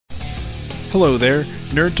Hello there,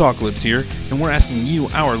 Nerd Talkalypse here, and we're asking you,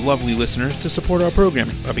 our lovely listeners, to support our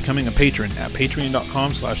programming by becoming a patron at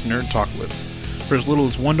patreon.com/nerdtalkalypse. For as little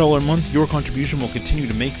as $1 a month, your contribution will continue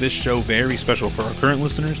to make this show very special for our current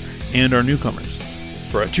listeners and our newcomers.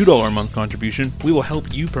 For a $2 a month contribution, we will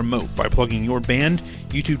help you promote by plugging your band,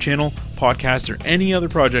 YouTube channel, podcast, or any other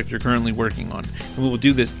project you're currently working on, and we will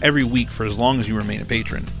do this every week for as long as you remain a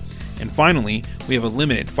patron. And finally, we have a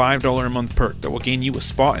limited $5 a month perk that will gain you a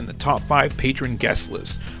spot in the top 5 patron guest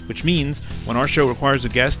list, which means when our show requires a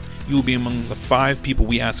guest, you will be among the 5 people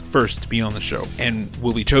we ask first to be on the show, and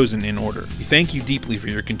will be chosen in order. We thank you deeply for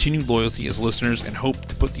your continued loyalty as listeners and hope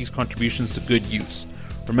to put these contributions to good use.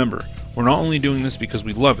 Remember, we're not only doing this because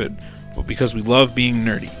we love it, but because we love being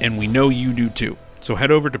nerdy, and we know you do too. So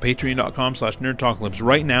head over to patreon.com/nerdtalkalypse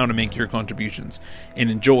right now to make your contributions,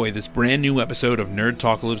 and enjoy this brand new episode of Nerd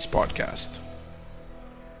Talkalypse Podcast.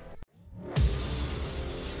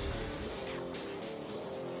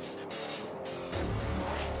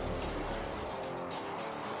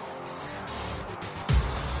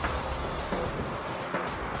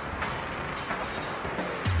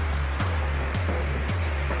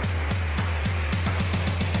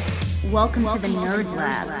 Welcome to the Nerd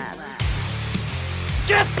Lab.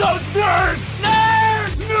 Get those nerds!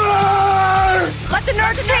 Nerds! Nerds! Let the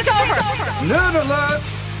nerds take over! Nerd alert!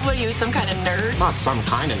 What are you, some kind of nerd? Not some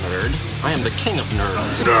kind of nerd. I am the king of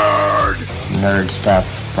nerds. Nerd! Nerd stuff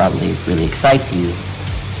probably really excites you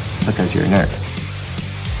because you're a nerd.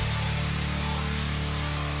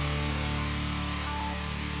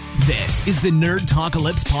 This is the Nerd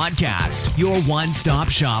Talkalypse Podcast, your one-stop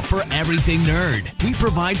shop for everything nerd. We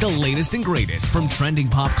provide the latest and greatest from trending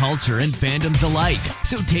pop culture and fandoms alike.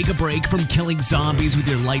 So take a break from killing zombies with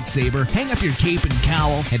your lightsaber, hang up your cape and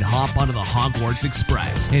cowl, and hop onto the Hogwarts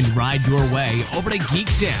Express and ride your way over to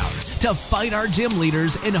Geekdown to fight our gym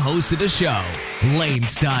leaders and hosts of the show, Lane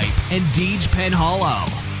Stipe and Deej Penhollow.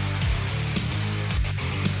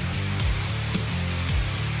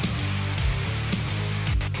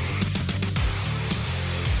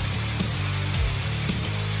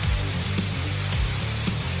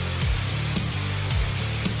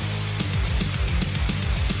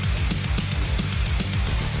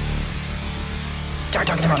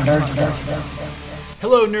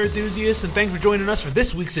 Hello, nerd enthusiasts, and thanks for joining us for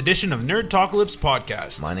this week's edition of Nerd Talkalypse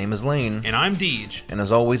Podcast. My name is Lane. And I'm Deej. And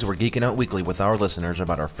as always, we're geeking out weekly with our listeners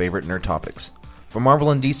about our favorite nerd topics. From Marvel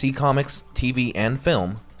and DC comics, TV and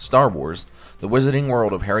film, Star Wars, the Wizarding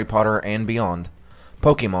World of Harry Potter and beyond,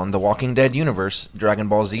 Pokemon, The Walking Dead universe, Dragon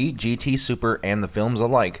Ball Z, GT Super, and the films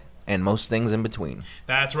alike, and most things in between.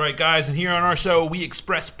 That's right, guys, and here on our show, we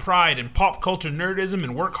express pride in pop culture nerdism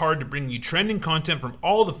and work hard to bring you trending content from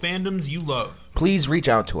all the fandoms you love. Please reach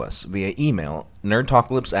out to us via email,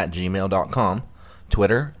 nerdtalkalypse@gmail.com,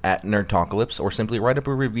 Twitter @nerdtalkalypse, or simply write up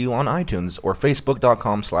a review on iTunes or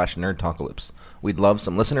facebook.com/nerdtalkalypse. We'd love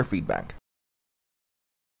some listener feedback.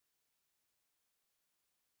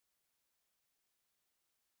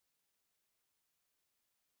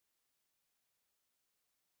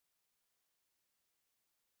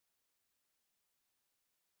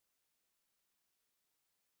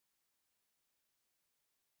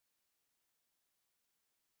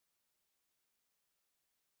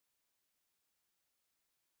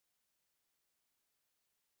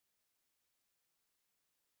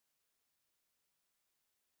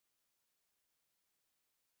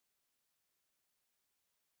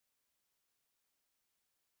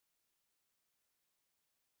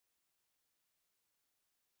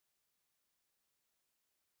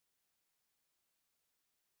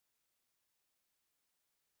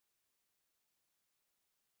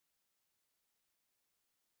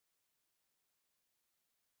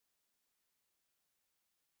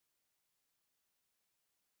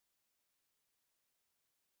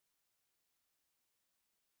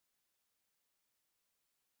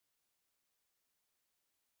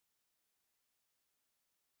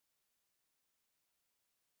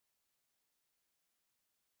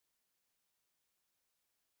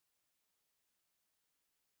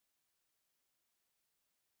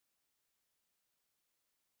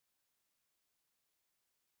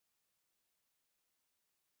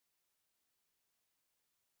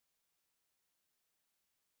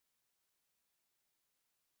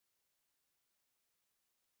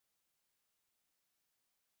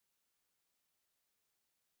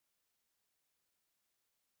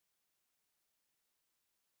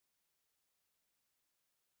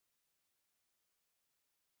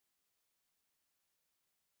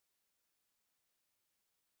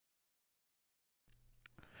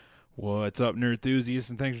 What's up, nerd enthusiasts,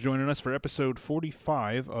 and thanks for joining us for episode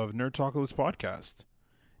 45 of Nerd Talkalypse Podcast.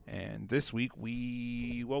 And this week,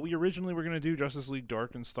 we originally were going to do Justice League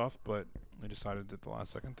Dark and stuff, but we decided at the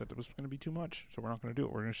last second that it was going to be too much, so we're not going to do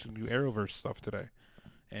it. We're going to do Arrowverse stuff today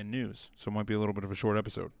and news, so it might be a little bit of a short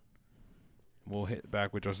episode. We'll hit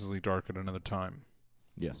back with Justice League Dark at another time.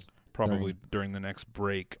 Yes. Probably during the next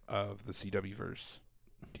break of the CW-verse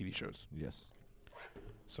TV shows. Yes.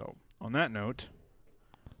 So, on that note,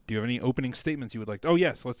 do you have any opening statements you would like? Oh,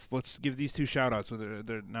 yes. Let's give these two shout-outs. So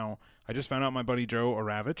now, I just found out my buddy Joe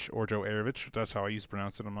Aravich, or Joe Aravich. That's how I used to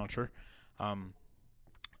pronounce it. I'm not sure.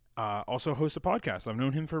 Also hosts a podcast. I've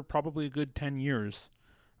known him for probably a good 10 years.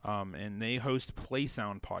 And they host Play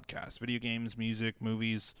Sound Podcast. Video games, music,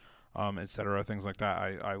 movies, etc., things like that.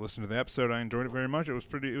 I listened to the episode. I enjoyed it very much. It was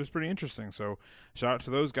pretty interesting. So shout out to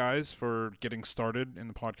those guys for getting started in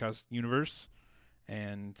the podcast universe.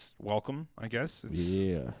 And welcome, I guess. It's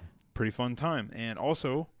pretty fun time. And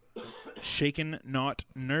also, Shaken Not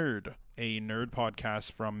Nerd, a nerd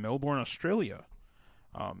podcast from Melbourne, Australia.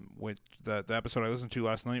 Which the episode I listened to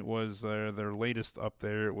last night was their latest up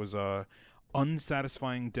there. It was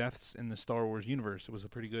Unsatisfying Deaths in the Star Wars Universe. It was a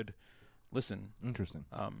pretty good listen. Interesting.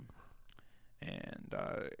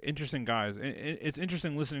 Interesting guys. It's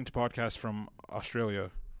interesting listening to podcasts from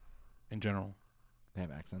Australia in general. They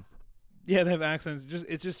have accents. Yeah, they have accents.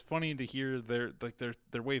 It's just funny to hear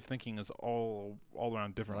their way of thinking is all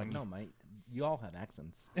around different. Like, no, mate, you all have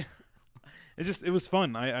accents. It was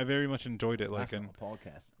fun. I very much enjoyed it. That's not a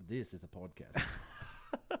podcast. This is a podcast.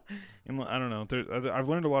 I don't know. I've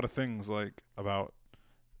learned a lot of things like about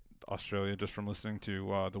Australia just from listening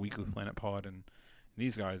to the Weekly Planet Pod and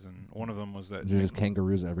these guys. And one of them was that there's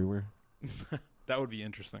kangaroos everywhere. That would be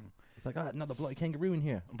interesting. It's like, another bloody kangaroo in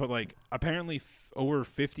here. But like, apparently, over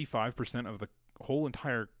 55% of the whole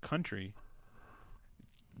entire country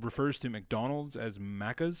refers to McDonald's as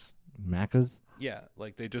Macca's. Macca's? Yeah,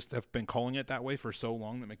 like they just have been calling it that way for so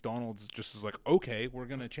long that McDonald's just is like, okay, we're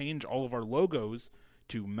gonna change all of our logos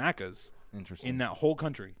to Macca's. Interesting. In that whole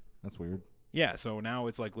country. That's weird. Yeah, so now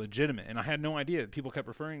it's like legitimate, and I had no idea. People kept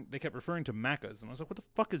referring to Macca's, and I was like, what the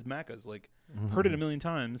fuck is Macca's? Like, heard it a million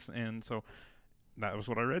times, and so that was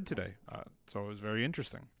what I read today. So it was very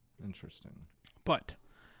interesting. Interesting. But,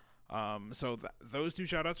 so those two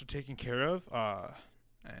shout-outs are taken care of.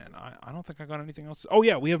 And I don't think I got anything else. Oh,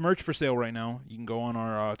 yeah, we have merch for sale right now. You can go on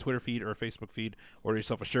our Twitter feed or Facebook feed, order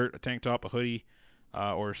yourself a shirt, a tank top, a hoodie,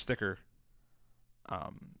 or a sticker.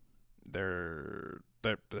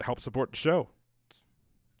 That help support the show.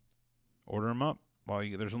 Order them up.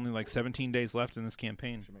 There's only like 17 days left in this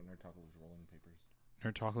campaign. Should make Nerd Tacos rolling papers.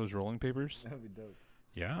 Nerd Tacos rolling papers? That would be dope.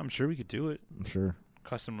 Yeah, I'm sure we could do it. I'm sure.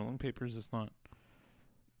 Custom rolling papers, it's not.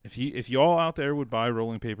 If y'all out there would buy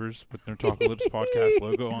rolling papers with Nerdtalkalypse podcast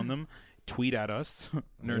logo on them, tweet at us,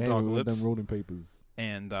 Nerdtalkalypse. Them rolling papers,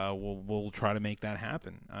 and we'll try to make that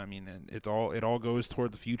happen. I mean, and it all goes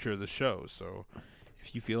toward the future of the show. So,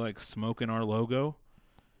 if you feel like smoking our logo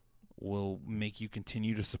will make you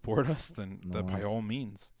continue to support us, then by all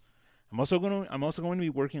means. I'm also going to be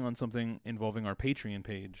working on something involving our Patreon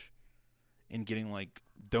page, and getting like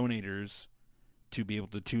donators to be able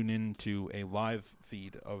to tune into a live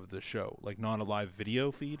feed of the show. Like, not a live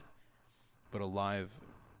video feed, but a live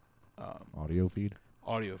audio feed.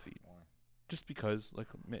 Audio feed. Just because, like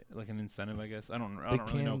an incentive, I guess. I don't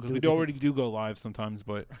really know, because we already do go live sometimes,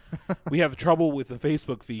 but we have trouble with the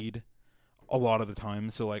Facebook feed a lot of the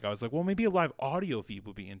time. So, like, I was like, well, maybe a live audio feed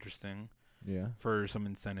would be interesting. Yeah. For some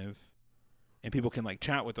incentive. And people can, like,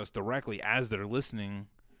 chat with us directly as they're listening.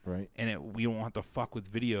 Right. And we don't have to fuck with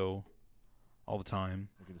video all the time.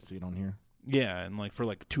 We get to see it on here. Yeah, and like for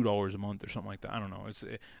like $2 a month or something like that. I don't know. It's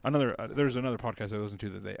there's another podcast I listened to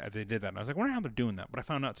that they did that, and I was like, I wonder how they're doing that. But I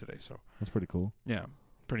found out today, so that's pretty cool. Yeah,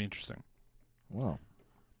 pretty interesting. Wow.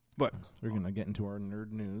 But we're gonna get into our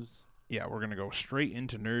nerd news. Yeah, we're gonna go straight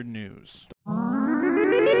into nerd news.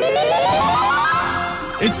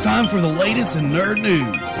 It's time for the latest in nerd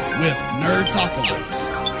news with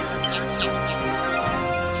Nerdtalkalypse.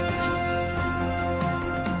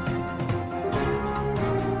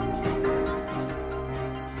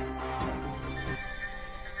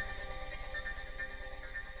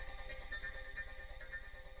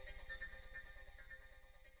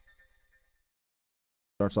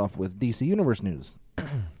 Starts off with DC Universe news.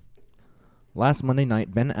 Last Monday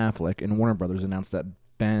night, Ben Affleck and Warner Brothers announced that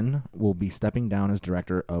Ben will be stepping down as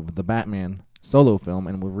director of the Batman solo film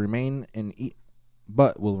and will remain an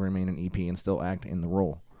EP and still act in the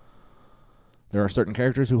role. There are certain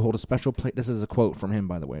characters who hold a special place. This is a quote from him,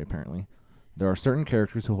 by the way, apparently. There are certain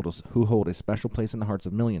characters who hold a special place in the hearts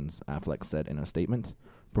of millions, Affleck said in a statement.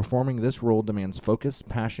 Performing this role demands focus,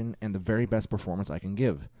 passion, and the very best performance I can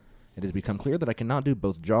give. It has become clear that I cannot do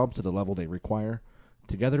both jobs to the level they require.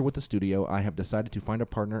 Together with the studio, I have decided to find a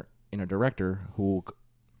partner in a director who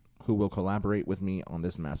will collaborate with me on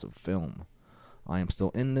this massive film. I am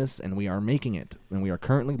still in this, and we are making it, and we are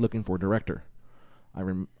currently looking for a director.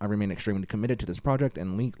 I remain extremely committed to this project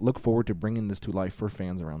and look forward to bringing this to life for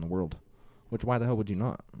fans around the world. Which, why the hell would you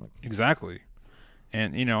not? Exactly.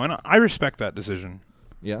 And, and I respect that decision.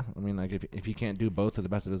 Yeah, I mean, like, if he can't do both to the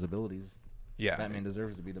best of his abilities, yeah, Batman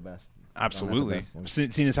deserves to be the best. Absolutely.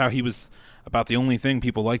 Seeing as how he was about the only thing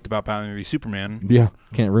people liked about Batman v Superman. Yeah,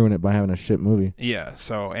 can't ruin it by having a shit movie. Yeah,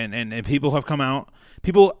 so, and people have come out,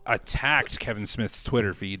 people attacked Kevin Smith's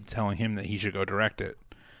Twitter feed telling him that he should go direct it.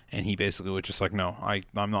 And he basically was just like, no,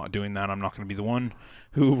 I'm not doing that. I'm not going to be the one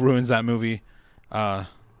who ruins that movie. What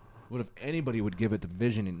if anybody would give it the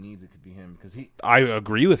vision it needs, it could be him. Because I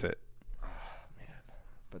agree with it.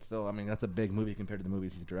 But still, I mean, that's a big movie compared to the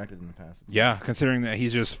movies he's directed in the past. Yeah, considering that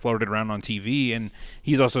he's just floated around on TV, and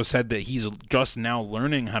he's also said that he's just now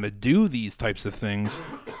learning how to do these types of things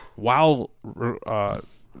while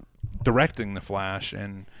directing The Flash,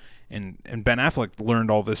 and Ben Affleck learned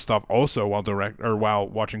all this stuff also while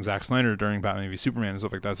watching Zack Snyder during Batman v Superman and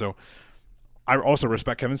stuff like that. So I also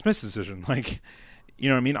respect Kevin Smith's decision. Like, you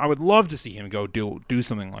know what I mean? I would love to see him go do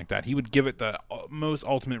something like that. He would give it the most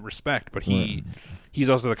ultimate respect, but he's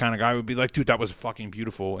also the kind of guy who would be like, dude, that was fucking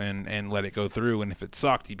beautiful, and let it go through. And if it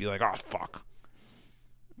sucked, he'd be like, oh, fuck.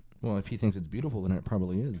 Well, if he thinks it's beautiful, then it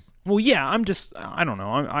probably is. Well, yeah, I don't know.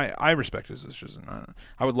 I respect his decision.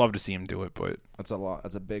 I would love to see him do it, but that's a lot.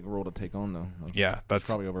 That's a big role to take on, though. Like, yeah, he's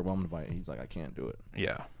probably overwhelmed by it. He's like, I can't do it.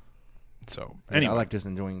 Yeah. So anyway, I like just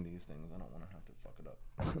enjoying these things. I don't want to have to fuck it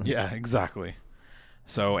up. Yeah, exactly.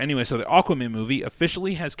 So anyway, the Aquaman movie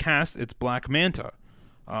officially has cast its Black Manta,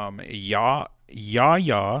 Yahya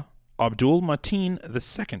Abdul Mateen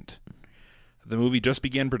II. The movie just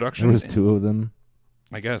began production. There was two of them.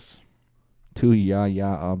 I guess. Two Yahya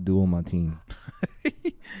Abdul Mateen.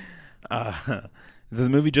 The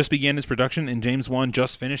movie just began its production, and James Wan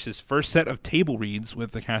just finished his first set of table reads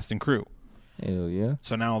with the cast and crew. Hell yeah.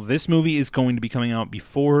 So now this movie is going to be coming out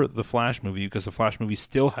before the Flash movie, because the Flash movie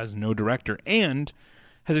still has no director and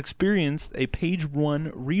has experienced a page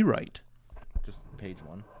one rewrite. Just page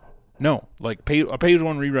one? No, like a page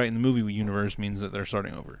one rewrite in the movie universe means that they're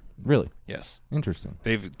starting over. Really? Yes. Interesting.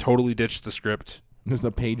 They've totally ditched the script. Just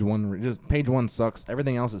page one sucks.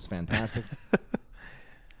 Everything else is fantastic.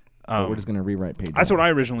 We're just gonna rewrite page. That's one. what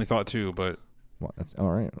I originally thought too, but well, that's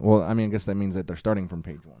all right. Well, I mean, I guess that means that they're starting from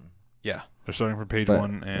page one. Yeah, they're starting from page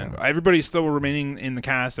one, and everybody's still remaining in the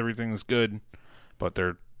cast. Everything is good, but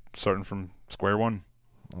they're starting from square one.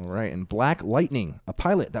 All right, and Black Lightning, a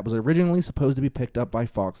pilot that was originally supposed to be picked up by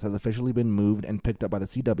Fox, has officially been moved and picked up by the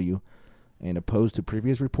CW. And opposed to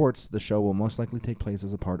previous reports, the show will most likely take place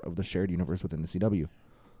as a part of the shared universe within the CW.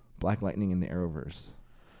 Black Lightning in the Arrowverse.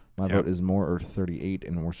 My vote is more Earth 38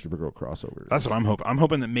 and more Supergirl crossovers. That's what I'm hoping. I'm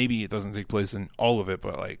hoping that maybe it doesn't take place in all of it,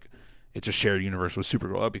 but like it's a shared universe with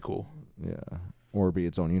Supergirl. That'd be cool. Yeah, or be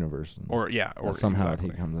its own universe. Or somehow exactly.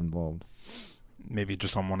 he comes involved. Maybe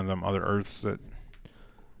just on one of them other Earths that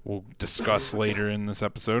we'll discuss later in this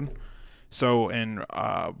episode. So, and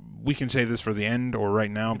we can save this for the end or right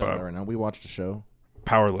now. But right now, we watched a show,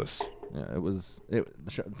 Powerless. Yeah,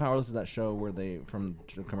 Powerless is that show where from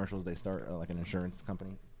commercials they start like an insurance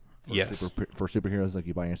company. For superheroes, like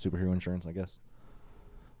you buy a superhero insurance, I guess.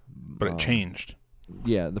 But it changed.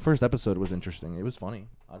 Yeah, the first episode was interesting. It was funny.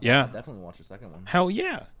 I'd definitely watch the second one. Hell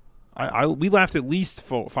yeah. We laughed at least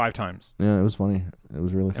 5 times. Yeah, it was funny. It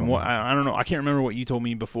was really funny. And I don't know. I can't remember what you told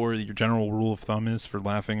me before. Your general rule of thumb is for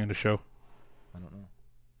laughing at a show. I don't know.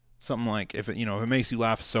 Something like if it makes you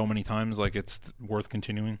laugh so many times, like it's worth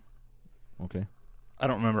continuing. Okay. I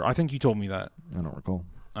don't remember. I think you told me that. I don't recall.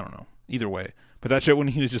 I don't know. Either way, but that shit when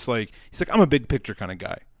he was just like, he's like, I'm a big picture kind of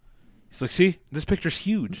guy. He's like, see, this picture's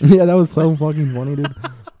huge. Yeah, that was so fucking funny, dude.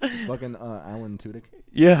 Fucking Alan Tudyk.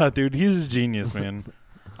 Yeah, dude, he's a genius, man.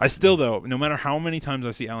 I still, though, no matter how many times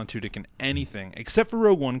I see Alan Tudyk in anything, except for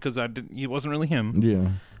Rogue One, because it wasn't really him.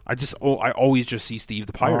 Yeah. I always just see Steve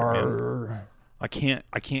the Pirate, man. I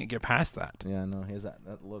can't get past that. Yeah, no, he has that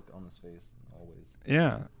look on his face always.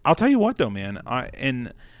 Yeah, I'll tell you what though, man.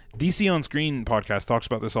 And DC on Screen podcast talks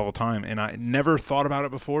about this all the time, and I never thought about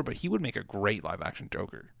it before, but he would make a great live action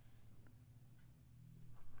Joker.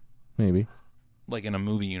 Maybe, like in a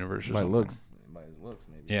movie universe or something. By his looks,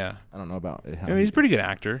 maybe. Yeah, I don't know about it. He's a pretty good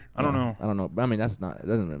actor. I don't know. I don't know. But I mean, it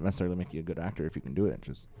doesn't necessarily make you a good actor if you can do it.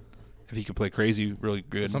 Just if he can play crazy, really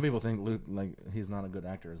good. Some people think Luke, he's not a good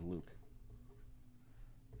actor as Luke.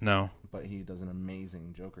 No. But he does an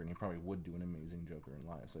amazing Joker, and he probably would do an amazing Joker in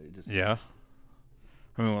live. So it just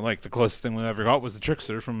I mean, like the closest thing we ever got was the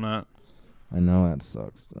Trickster from that. I know that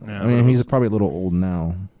sucks. Yeah, I mean, but it he's was- probably a little old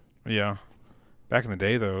now. Yeah. Back in the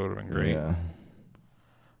day, though, it would have been great. Yeah.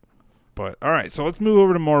 But all right, so let's move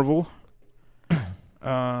over to Marvel.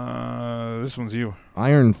 This one's you.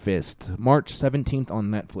 Iron Fist, March 17th on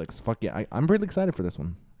Netflix. Fuck yeah, I'm really excited for this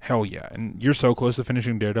one. Hell yeah! And you're so close to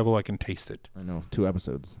finishing Daredevil, I can taste it. I know, 2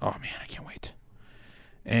 episodes. Oh man, I can't wait.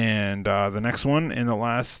 And the next one and the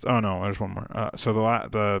last. Oh no, there's one more. So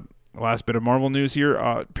the last bit of Marvel news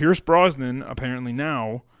here. Pierce Brosnan apparently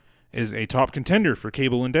now is a top contender for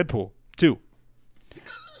Cable in Deadpool 2,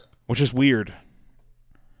 which is weird.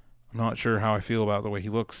 I'm not sure how I feel about the way he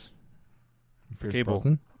looks. Pierce Cable.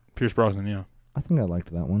 Brosnan? Pierce Brosnan, yeah. I think I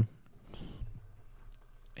liked that one.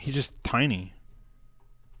 He's just tiny.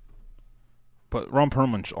 But Ron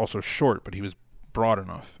Perlman's also short, but he was broad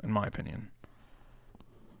enough, in my opinion.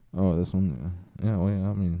 Oh, this one? Yeah, well, yeah,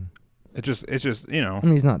 I mean... It's just, you know. I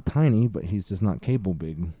mean, he's not tiny, but he's just not Cable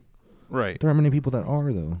big. Right. There aren't many people that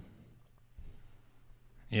are, though.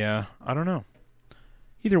 Yeah, I don't know.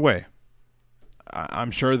 Either way,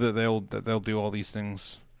 I'm sure that they'll do all these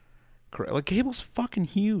things. Like Cable's fucking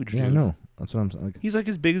huge, dude. Yeah, I know. That's what I'm saying. Like, He's like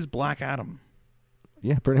as big as Black Adam.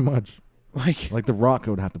 yeah, pretty much. Like The Rock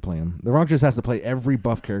would have to play him. The Rock just has to play every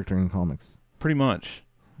buff character in comics. pretty much.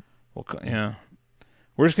 Well, yeah.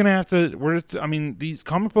 We're just gonna have to. I mean, these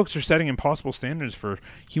comic books are setting impossible standards for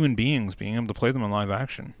human beings being able to play them in live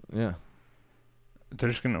action. Yeah. We're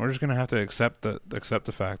just gonna have to accept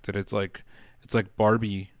the fact that it's like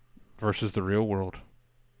Barbie versus the real world.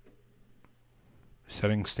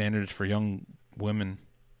 Setting standards for young women.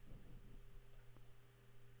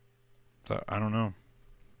 So, I don't know.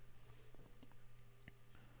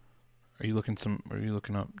 Are you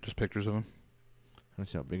looking up just pictures of him?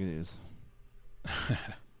 Let's see how big it is.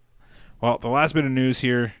 Well, the last bit of news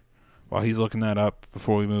here, while he's looking that up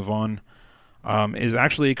before we move on, is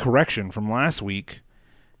actually a correction from last week.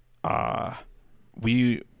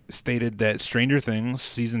 We stated that Stranger Things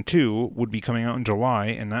Season 2 would be coming out in July,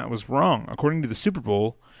 and that was wrong. According to the Super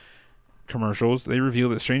Bowl commercials, they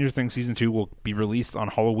revealed that Stranger Things Season 2 will be released on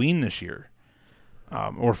Halloween this year.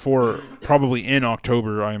 Or for probably in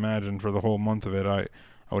October, I imagine, for the whole month of it, I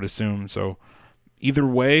would assume. So either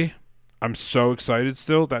way, I'm so excited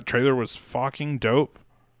still. That trailer was fucking dope.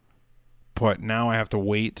 But now I have to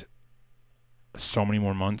wait so many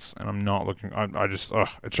more months, and I'm not looking. I just,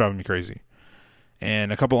 it's driving me crazy.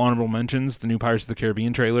 And a couple honorable mentions. The new Pirates of the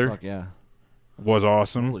Caribbean trailer Fuck yeah. was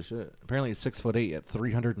awesome. Holy shit. Apparently he's 6'8" at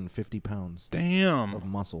 350 pounds of Damn.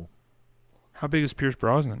 muscle. How big is Pierce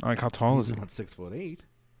Brosnan? Like, how tall is He's he? not 6'8".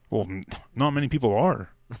 Well, not many people are.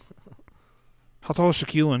 How tall is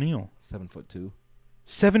Shaquille O'Neal? 7'2".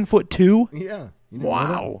 7'2"? Yeah.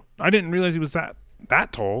 Wow. I didn't realize he was that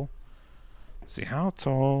tall. Let's see, how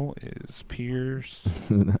tall is Pierce?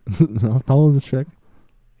 How tall is Shaq?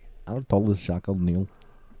 How tall is Shaq O'Neal?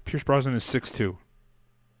 Pierce Brosnan is 6'2". So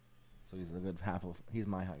he's a good half of. He's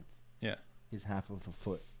my height. Yeah. He's half of a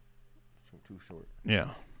foot. Too short. Yeah.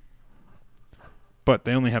 But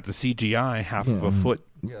they only have to CGI half of a foot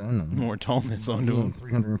Yeah, I know. more tallness onto him.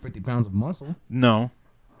 350 pounds of muscle. No.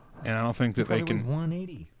 And I don't think that they Probably weighs can.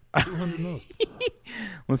 180. 200 most.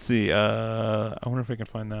 Let's see. I wonder if I can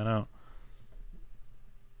find that out.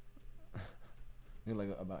 You're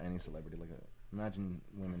like about any celebrity. Imagine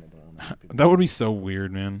women that don't know. People. That would be so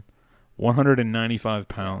weird, man. 195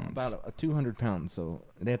 pounds. About a 200 pounds. So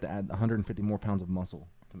they have to add 150 more pounds of muscle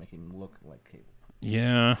to make him look like Cable.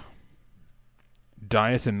 Yeah.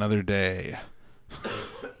 Diet another day.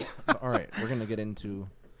 All right, we're gonna get into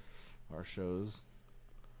our shows.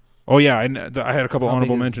 Oh yeah, I had a couple How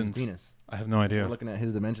big honorable is his mentions. penis? I have no We're idea. looking at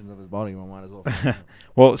his dimensions of his body. We might as well.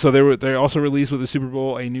 Well, so they also released with the Super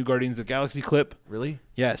Bowl a new Guardians of the Galaxy clip. Really?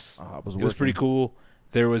 Yes, It was it was pretty cool.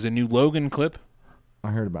 There was a new Logan clip.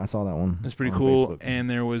 I heard about. I saw that one. It's pretty on cool. Facebook. And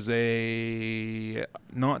there was a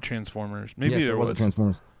not Transformers. Maybe yes, there was. a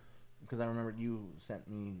Transformers. Because I remember you sent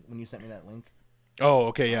me that link. Oh,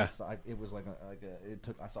 okay, yeah. So it was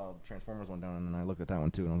I saw Transformers one down, and then I looked at that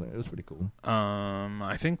one too, and I was like, it was pretty cool.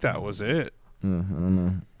 I think that was it. Yeah, I don't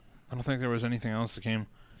know. I don't think there was anything else that came.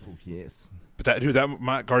 Oh, yes. But that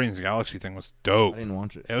my Guardians of the Galaxy thing was dope. I didn't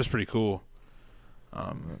watch it. It was pretty cool.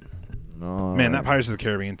 No. Man, that Pirates of the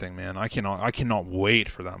Caribbean thing, man. I cannot wait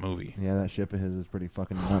for that movie. Yeah, that ship of his is pretty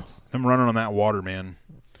fucking nuts. Them running on that water, man.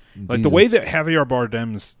 Like the way that Javier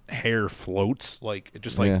Bardem's hair floats, like it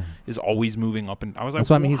just Yeah. is always moving up and I was like, That's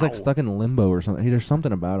what I mean. He's like wow. stuck in limbo or something. There's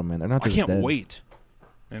something about him, man. They're not I just can't dead. wait.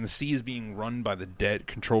 And the sea is being run by the dead,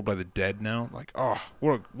 controlled by the dead now. Like, oh,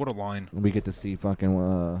 what a line. We get to see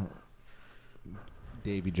fucking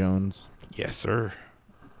Davy Jones. Yes, sir.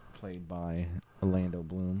 played by Orlando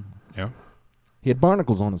Bloom. Yeah. He had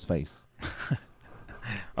barnacles on his face.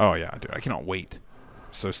 Oh, yeah, dude. I cannot wait.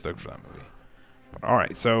 I'm so stoked for that movie. All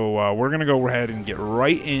right, so we're going to go ahead and get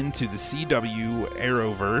right into the CW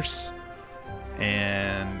Arrowverse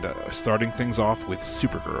and starting things off with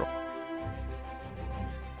Supergirl.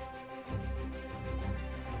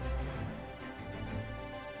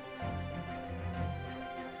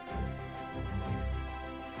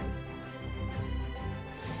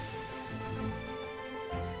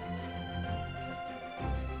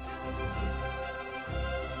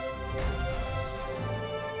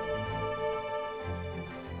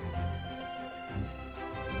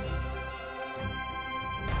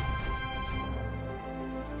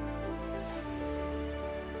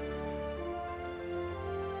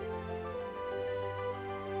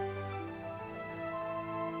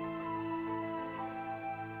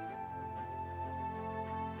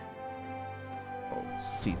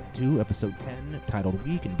 Season 2, Episode 10, titled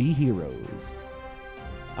We Can Be Heroes.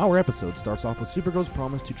 Our episode starts off with Supergirl's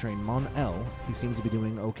promise to train Mon-El. He seems to be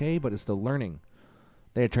doing okay, but is still learning.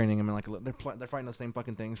 They're training him in they're fighting the same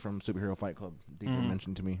fucking things from Superhero Fight Club. Deepa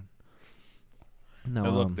mentioned to me.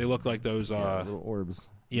 No, They look like those little orbs.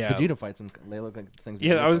 Yeah. Vegeta fights them. They look like things.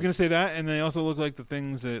 Yeah, I was going to say that, and they also look like the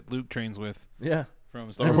things that Luke trains with. Yeah.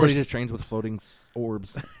 From Star Everybody Wars. just trains with floating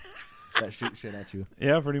orbs that shoot shit at you.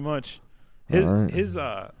 Yeah, pretty much. His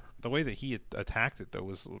the way that he attacked it though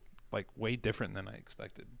was like way different than I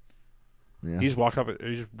expected. Yeah. He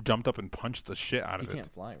just jumped up and punched the shit out of it. He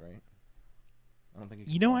can't fly, right? I don't think.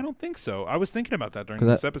 I don't think so. I was thinking about that during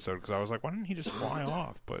this episode because I was like, why didn't he just fly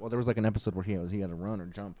off? But well, there was like an episode where he had to run or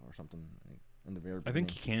jump or something in the very beginning. I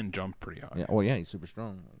think he can jump pretty high. Yeah. Oh yeah, he's super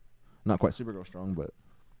strong. Not quite Supergirl strong, but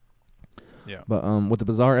yeah. But with the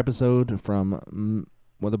bizarre episode from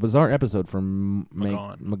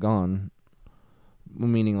Magon,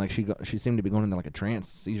 meaning like she seemed to be going into like a trance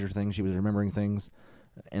seizure thing. She was remembering things,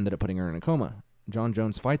 ended up putting her in a coma. John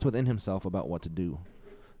Jones fights within himself about what to do,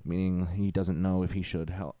 meaning he doesn't know if he should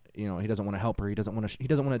help. He doesn't want to help her. He doesn't want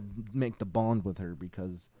to make the bond with her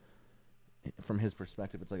because, from his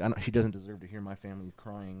perspective, it's like she doesn't deserve to hear my family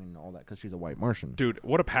crying and all that because she's a white Martian. Dude,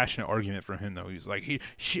 what a passionate argument from him though. He's like,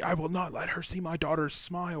 I will not let her see my daughter's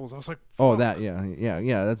smiles. I was like, fuck. Oh, that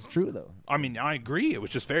yeah, that's true though. I mean, I agree. It was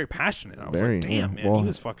just very passionate. I was Very, like, damn, yeah. man, Well, he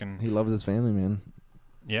was fucking. He loves his family, man.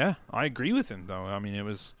 Yeah, I agree with him though. I mean,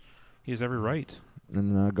 he has every right.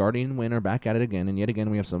 And Guardian and Wynn are back at it again, and yet again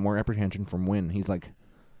we have some more apprehension from Wynn. He's like,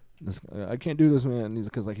 I can't do this, man. He's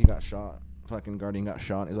because he got shot. Fucking Guardian got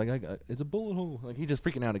shot. He's like, it's a bullet hole. Like he's just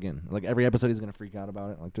freaking out again. Like every episode he's gonna freak out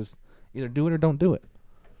about it. Like just either do it or don't do it.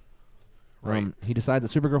 Right. He decides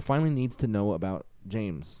that Supergirl finally needs to know about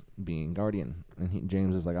James being Guardian, and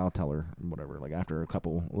James is like, I'll tell her, whatever. Like after a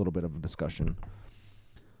little bit of discussion,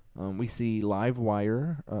 we see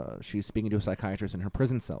Livewire. She's speaking to a psychiatrist in her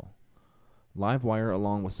prison cell. Livewire,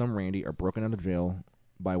 along with some Randy, are broken out of jail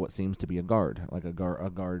by what seems to be a guard, like a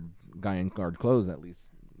guy in guard clothes at least.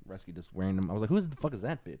 Rescued this random. I was like, who the fuck is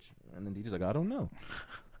that bitch? And then he's just like, I don't know.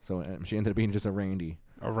 So she ended up being just a Randy.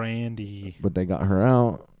 A Randy. But they got her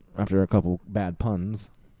out after a couple bad puns.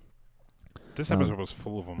 This episode was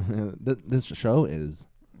full of them. This show is.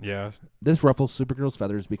 Yeah. This ruffles Supergirl's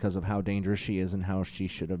feathers because of how dangerous she is and how she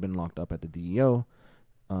should have been locked up at the DEO.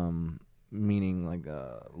 Meaning like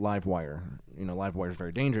Livewire. Livewire is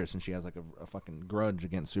very dangerous, and she has like a fucking grudge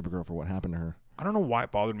against Supergirl for what happened to her. I don't know why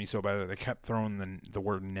it bothered me so bad that they kept throwing the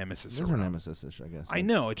word nemesis There's around. her nemesis-ish, I guess. I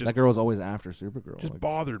know. It just that girl was always after Supergirl. just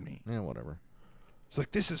bothered me. Yeah, whatever. It's like,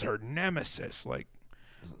 this is her nemesis. Like,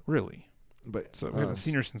 really? But So we haven't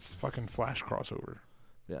seen her since fucking Flash crossover.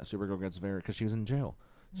 Yeah, Supergirl gets very, because she was in jail.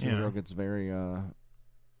 Yeah. Supergirl gets very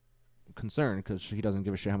concerned because she doesn't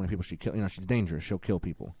give a shit how many people she kills. She's dangerous. She'll kill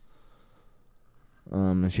people.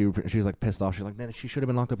 And she's like pissed off. She's like, man, she should have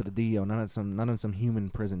been locked up at the DEO, not in some human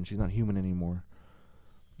prison. She's not human anymore.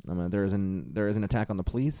 There is an attack on the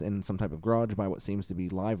police in some type of garage by what seems to be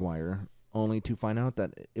Livewire, only to find out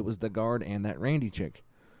that it was the guard and that Randy chick.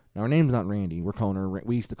 Now her name's not Randy. We're calling her.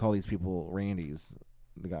 We used to call these people Randys,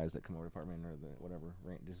 the guys that come over to the apartment or the whatever.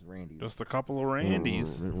 Just Randys. Just a couple of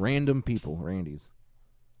Randys. Random people, Randys.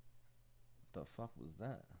 What the fuck was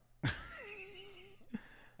that?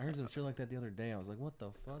 I heard some shit like that the other day. I was like, what the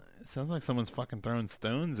fuck? It sounds like someone's fucking throwing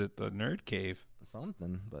stones at the nerd cave.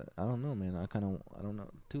 Something, but I don't know, man. I don't know.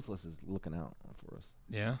 Toothless is looking out for us.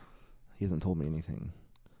 Yeah. He hasn't told me anything.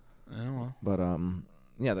 Oh, well. But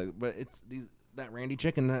yeah. But it's that Randy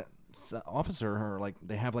chick and that officer are like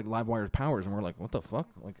they have like Livewire's powers, and we're like, what the fuck?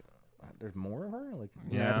 Like, there's more of her? Like,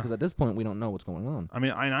 yeah. Because at this point we don't know what's going on. I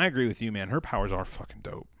mean, I agree with you, man. Her powers are fucking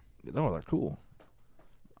dope. Oh, they're cool.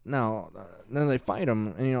 then they fight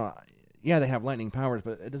him, and yeah, they have lightning powers,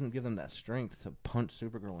 but it doesn't give them that strength to punch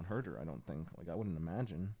Supergirl and hurt her. I don't think. Like I wouldn't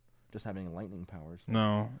imagine just having lightning powers.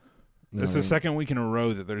 No. It's the second week in a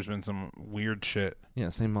row that there's been some weird shit. Yeah,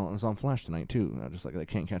 same. It's on Flash tonight too. Just like they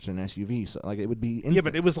can't catch an SUV, so like it would be. Instant. Yeah,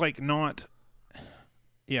 but it was like not.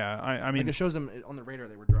 Yeah, I mean, like it shows them on the radar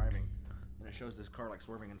they were driving, and it shows this car like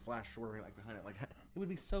swerving and Flash swerving like behind it. Like it would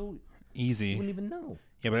be so easy. You wouldn't even know.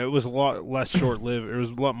 Yeah, but it was a lot less short-lived. It was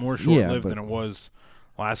a lot more short-lived than it was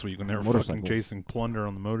last week when they were fucking chasing plunder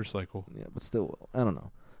on the motorcycle. Yeah, but still, I don't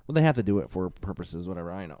know. Well, they have to do it for purposes,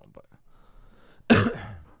 whatever. I know, but.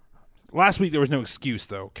 Last week there was no excuse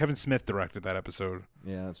though. Kevin Smith directed that episode.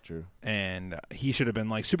 Yeah, that's true. And he should have been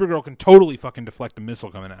like, Supergirl can totally fucking deflect a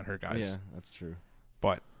missile coming at her, guys. Yeah, that's true.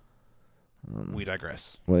 But we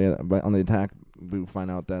digress. Well, yeah, but on the attack, we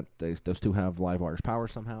find out that those two have Livewire's power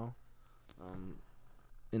somehow.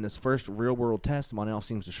 In this first real-world test, Mon-El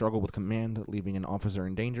seems to struggle with command, leaving an officer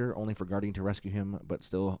in danger, only for Guardian to rescue him. But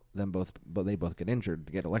they both get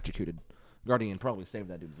injured, get electrocuted. Guardian probably saved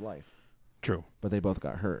that dude's life. True, but they both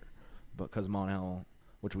got hurt. Because Mon-El,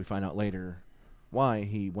 which we find out later, why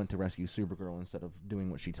he went to rescue Supergirl instead of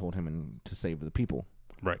doing what she told him and to save the people.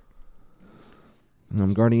 Right.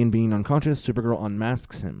 Guardian being unconscious, Supergirl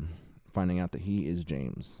unmasks him, finding out that he is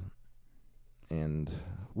James. And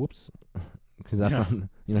whoops, because that's not,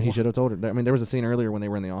 he should have told her. I mean, there was a scene earlier when they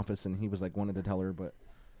were in the office, and he was like wanted to tell her, but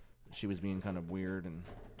she was being kind of weird, and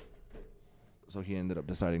so he ended up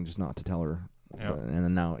deciding just not to tell her. Yep. And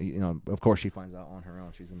then now, of course, she finds out on her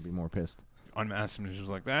own. She's going to be more pissed. Unmasked him, and she was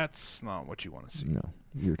like, that's not what you want to see. No,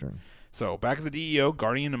 your turn. So, back at the DEO,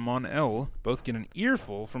 Guardian and Mon-El both get an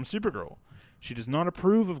earful from Supergirl. She does not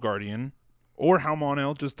approve of Guardian or how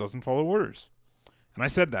Mon-El just doesn't follow orders. And I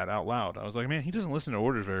said that out loud. I was like, man, he doesn't listen to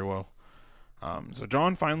orders very well. So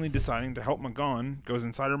John, finally deciding to help Magon, goes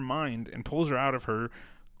inside her mind and pulls her out of her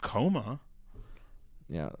coma.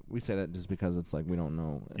 Yeah, we say that just because it's like we don't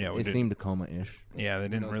know. Yeah, it seemed coma-ish. Yeah, they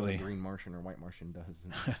didn't really. What a Green Martian or White Martian does.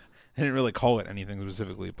 They didn't really call it anything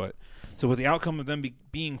specifically, but so with the outcome of them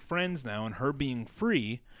being friends now and her being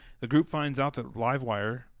free, the group finds out that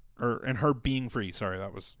Livewire, and her being free. Sorry,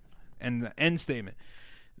 that was, and the end statement.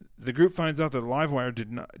 The group finds out that Livewire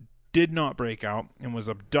did not break out and was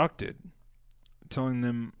abducted, telling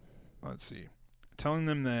them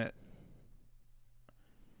that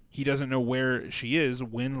he doesn't know where she is.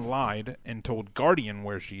 Wynn lied and told Guardian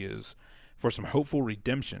where she is for some hopeful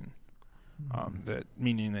redemption. That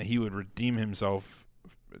meaning that he would redeem himself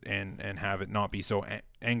and have it not be so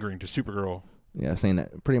angering to Supergirl. Yeah, saying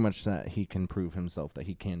that pretty much that he can prove himself, that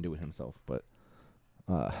he can do it himself. But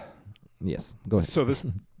yes, go ahead. So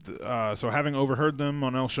so having overheard them,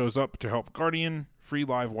 Mon-El shows up to help Guardian free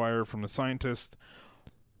Livewire from the scientist,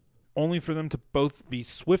 only for them to both be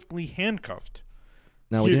swiftly handcuffed.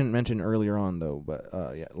 Now, we didn't mention earlier on, though, but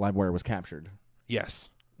Livewire was captured. Yes.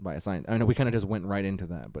 By a scientist. I know we kind of just went right into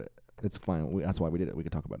that, but it's fine. That's why we did it. We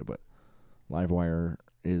could talk about it, but Livewire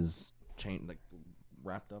is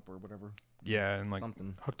wrapped up or whatever. Yeah, and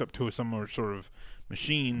something hooked up to some sort of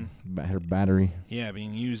machine. Her battery. Yeah,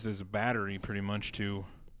 being used as a battery pretty much to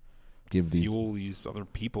give fuel these other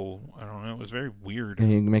people. I don't know. It was very weird.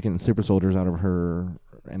 And making super soldiers out of her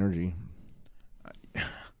energy.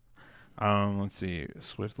 Let's see.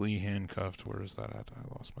 Swiftly handcuffed. Where is that at?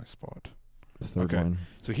 I lost my spot. The third one.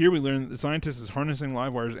 So here we learn that the scientist is harnessing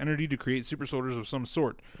Livewire's energy to create super soldiers of some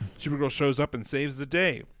sort. Supergirl shows up and saves the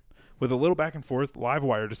day. With a little back and forth,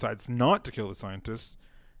 Livewire decides not to kill the scientist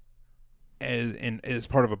as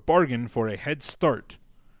part of a bargain for a head start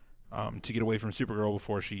to get away from Supergirl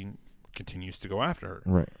before she continues to go after her.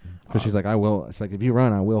 Right. Because she's like, I will. It's like, if you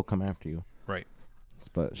run, I will come after you. Right.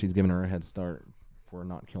 But she's giving her a head start for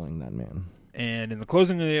not killing that man. And in the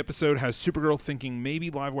closing of the episode has Supergirl thinking maybe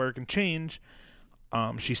Livewire can change.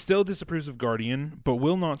 She still disapproves of Guardian, but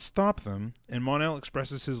will not stop them. And Mon-El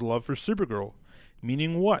expresses his love for Supergirl.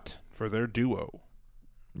 Meaning what for their duo?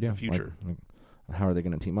 Yeah, the future. Like, how are they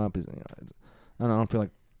going to team up? I don't know.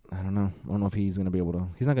 I don't know if he's going to be able to.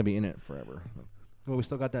 He's not going to be in it forever. Well, we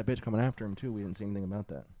still got that bitch coming after him too. We didn't see anything about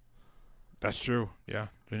that. That's true. Yeah,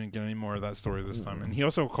 we didn't get any more of that story this time. And he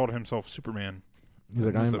also called himself Superman. He's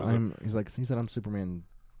like, he said I'm Superman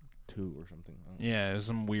 2 or something. Yeah, it was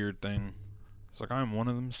some weird thing. It's like, I'm one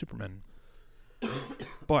of them Supermen.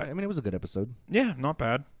 But I mean, it was a good episode. Yeah, not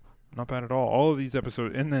bad. Not bad at all. All of these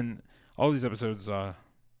episodes,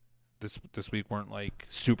 this week weren't like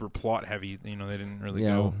super plot heavy. They didn't really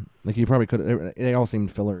go. Like you probably could. They all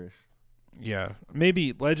seemed fillerish. Yeah,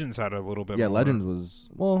 maybe Legends had a little bit. Yeah, more Legends was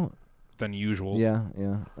than usual. Yeah.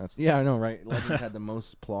 I know, right? Legends had the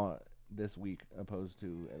most plot this week opposed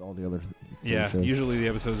to all the other. Yeah, shows. usually the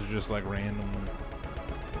episodes are just like random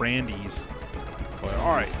randies. But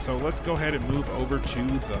all right, so let's go ahead and move over to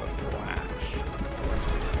The Flash.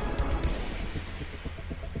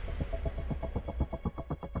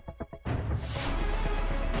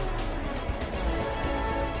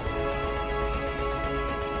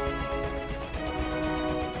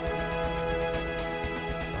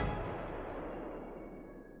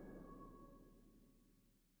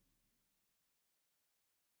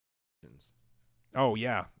 Oh,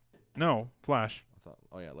 yeah. No, Flash. I thought,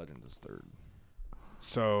 oh yeah, Legends is third.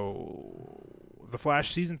 So, The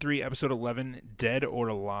Flash Season 3, Episode 11, Dead or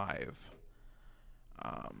Alive.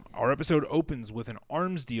 Our episode opens with an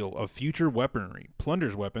arms deal of future weaponry.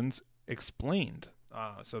 Plunder's weapons explained.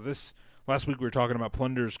 Last week we were talking about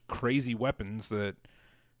Plunder's crazy weapons that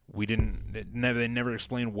they never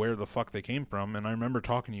explained where the fuck they came from, and I remember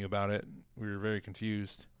talking to you about it. We were very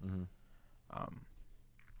confused. Mm-hmm.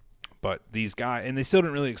 But these guys, and they still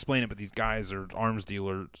didn't really explain it, but these guys are arms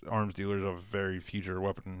dealers of very future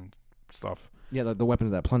weapon stuff. Yeah, the weapons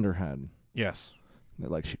that Plunder had. Yes. They're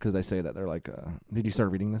like, because they say that they're like. Did you start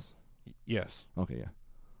reading this? Yes. Okay, yeah.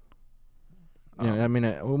 Yeah, I mean,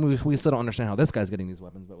 we still don't understand how this guy's getting these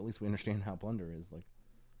weapons, but at least we understand how Plunder is like.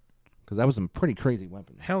 Because that was some pretty crazy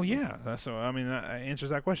weapons. Hell yeah! That answers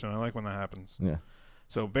that question. I like when that happens. Yeah.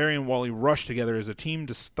 So Barry and Wally rush together as a team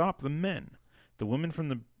to stop the men. The women from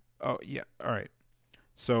the. Oh yeah. All right.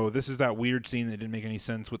 So this is that weird scene that didn't make any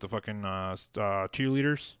sense with the fucking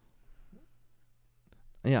cheerleaders.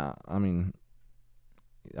 Yeah, I mean,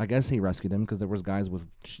 I guess he rescued them because there was guys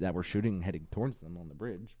that were shooting heading towards them on the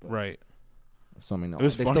bridge. But, right. So I mean, it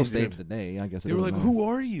was they funny, still saved the day. I guess they were like, "Who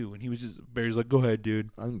are you?" And he was Barry's like, "Go ahead,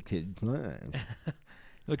 dude." I'm Kid Flash.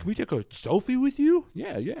 Like, can we take a selfie with you?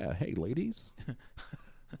 Yeah. Hey, ladies.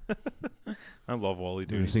 I love Wally,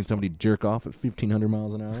 dude. You ever seen somebody jerk off at 1,500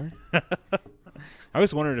 miles an hour? I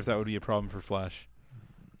always wondered if that would be a problem for Flash.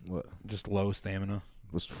 What? Just low stamina.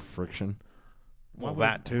 Was friction. Well,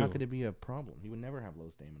 that too. How could it be a problem? He would never have low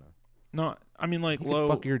stamina. No, I mean like you low.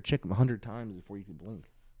 Could fuck your chick 100 times before you could blink.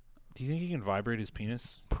 Do you think he can vibrate his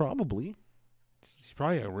penis? Probably. He's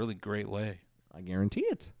probably a really great lay. I guarantee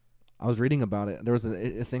it. I was reading about it. There was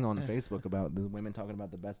a thing on Facebook about the women talking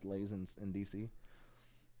about the best lays in DC.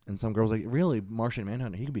 And some girls like, really, Martian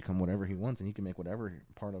Manhunter, he can become whatever he wants, and he can make whatever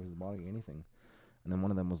part of his body anything. And then one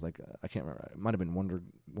of them was like, I can't remember, it might have been Wonder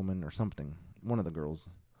Woman or something. One of the girls,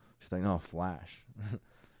 she's like, no, Flash.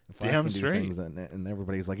 Flash Damn can do straight. things and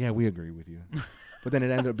everybody's like, yeah, we agree with you. But then it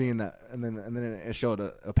ended up being that, and then it showed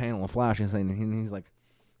a panel of Flash, and he's like,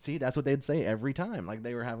 see, that's what they'd say every time. Like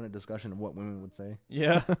they were having a discussion of what women would say.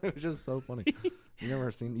 Yeah, it was just so funny. You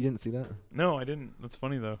didn't see that? No, I didn't. That's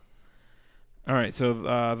funny though. All right, so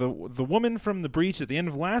the woman from the breach at the end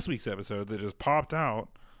of last week's episode that just popped out,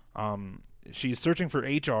 she's searching for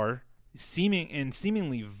HR,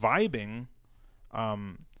 seemingly vibing,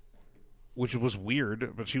 which was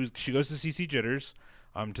weird. But she goes to CC Jitters,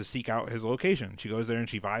 to seek out his location. She goes there and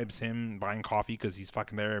she vibes him buying coffee because he's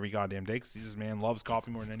fucking there every goddamn day. Because this man loves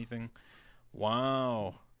coffee more than anything.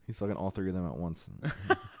 Wow, he's fucking all three of them at once.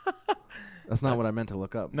 That's not what I meant to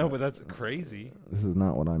look up. No, but that's crazy. This is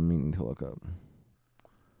not what I'm meaning to look up.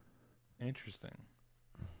 Interesting.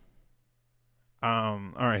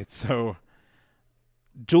 All right, so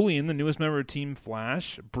Julian, the newest member of Team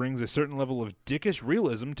Flash, brings a certain level of dickish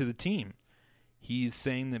realism to the team. He's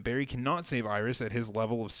saying that Barry cannot save Iris at his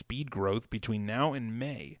level of speed growth between now and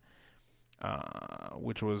May,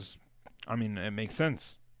 which was, I mean, it makes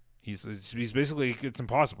sense. He's basically, it's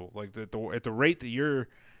impossible. Like at the rate that you're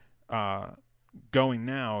going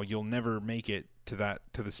now, you'll never make it to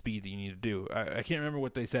the speed that you need to do. I can't remember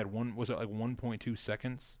what they said. Was it like 1.2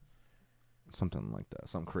 seconds? Something like that.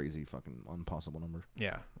 Some crazy fucking impossible number.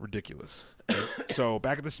 Yeah, ridiculous. So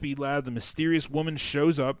back at the Speed Lab, the mysterious woman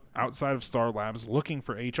shows up outside of Star Labs looking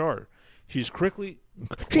for HR. She's correctly.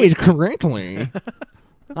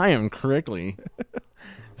 I am correctly.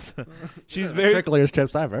 She's very crickliest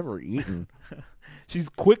chips I've ever eaten. She's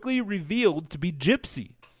quickly revealed to be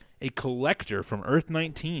Gypsy, a collector from Earth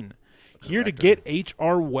 19, here to get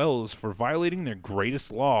H.R. Wells for violating their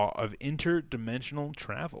greatest law of interdimensional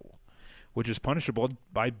travel, which is punishable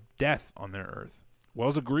by death on their Earth.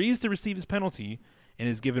 Wells agrees to receive his penalty and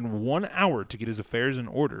is given 1 hour to get his affairs in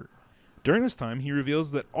order. During this time, he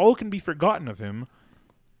reveals that all can be forgotten of him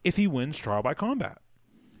if he wins trial by combat.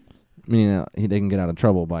 I mean, they can get out of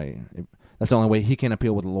trouble that's the only way. He can't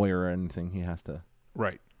appeal with a lawyer or anything. He has to.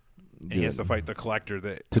 Right. And he has to fight the collector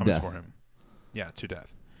that to comes death. for him. Yeah, to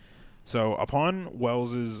death. So, upon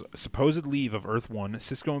Wells' supposed leave of Earth-1,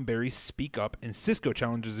 Cisco and Barry speak up, and Cisco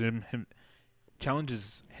challenges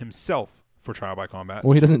himself for trial by combat.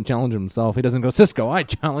 Well, he doesn't challenge himself. He doesn't go, Cisco, I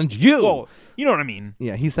challenge you. Well, you know what I mean.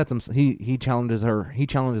 Yeah, he sets him. He challenges her. He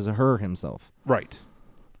challenges her himself. Right.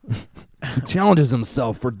 He challenges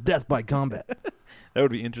himself for death by combat. That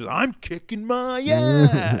would be interesting. I'm kicking my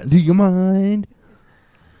ass. Do you mind?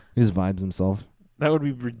 He just vibes himself. That would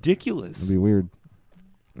be ridiculous. It'd be weird.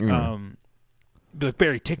 Be like,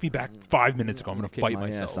 Barry, take me back 5 minutes ago. I'm going to fight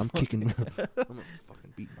myself. I'm kicking. I'm gonna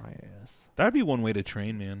fucking beat my ass. That'd be one way to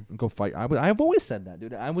train, man. Go fight. I've always said that,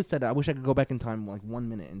 dude. I always said that. I wish I could go back in time like 1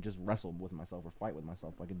 minute and just wrestle with myself or fight with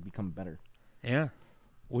myself. I could become better. Yeah.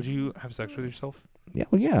 Would you have sex with yourself? Yeah,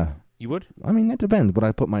 well, yeah. You would? I mean, that depends. Would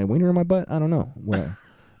I put my wiener in my butt? I don't know.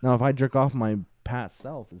 Now, if I jerk off my past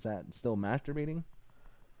self, is that still masturbating?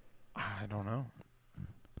 I don't know.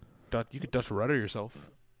 You could Dutch rudder yourself.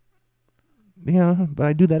 Yeah, but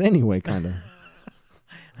I do that anyway, kind of.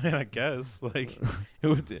 I mean, I guess. Like,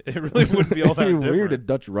 it really wouldn't be all that It'd be different. weird to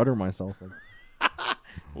Dutch rudder myself.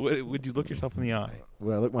 Would you look yourself in the eye?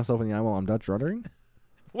 Would I look myself in the eye while I'm Dutch ruddering?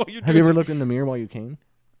 Well, Have you ever looked in the mirror while you came?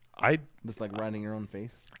 I Just like riding your own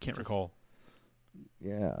face? can't recall.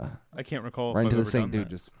 Yeah. I can't recall. Right if into I've the ever sink, done dude. that.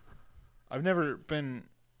 Just I've never been.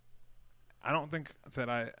 I don't think that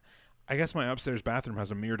I guess my upstairs bathroom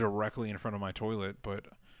has a mirror directly in front of my toilet, but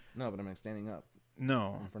no, but I'm like standing up.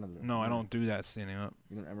 no, In front of the no, I don't do that standing up.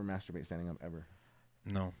 You don't ever masturbate standing up ever.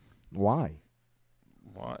 No. Why?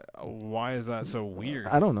 Why is that so weird?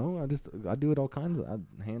 I don't know. I do it all kinds of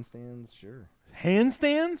handstands. Sure.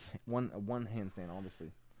 Handstands? One handstand,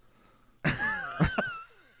 obviously.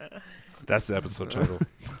 That's the episode title.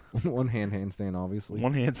 One handstand, obviously.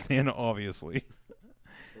 One handstand, obviously.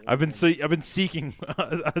 I've been seeking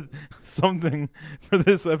something for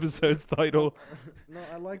this episode's title. No,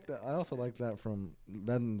 I like that. I also like that from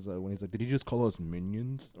Ben's when he's like, "Did he just call us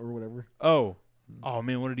minions or whatever?" Oh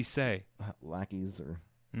man, what did he say? Lackeys or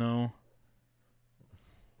No.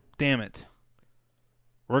 Damn it.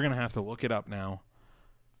 We're gonna have to look it up now,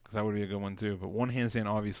 because that would be a good one too. But one handstand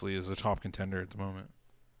obviously is the top contender at the moment.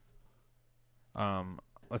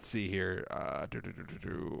 Let's see here.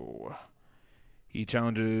 He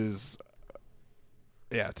challenges,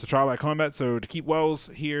 to trial by combat. So to keep Wells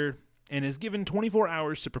here, and is given 24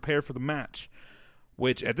 hours to prepare for the match,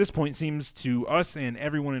 which at this point seems to us and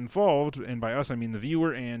everyone involved, and by us I mean the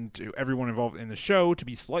viewer and to everyone involved in the show, to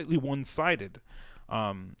be slightly one-sided.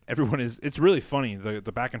 It's really funny,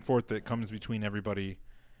 the back and forth that comes between everybody,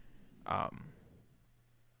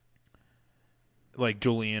 like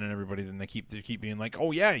Julian and everybody. Then they keep being like,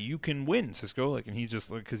 "Oh yeah, you can win, Cisco!" Like, and he's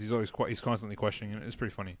just like, because he's constantly questioning it. It's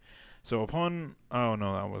pretty funny. So I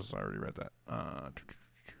already read that.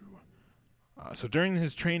 So during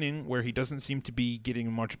his training, where he doesn't seem to be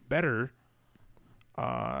getting much better,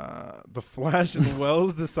 the Flash and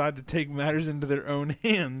Wells decide to take matters into their own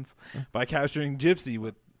hands by capturing Gypsy,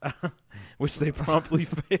 which they promptly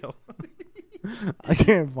fail. I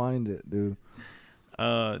can't find it, dude.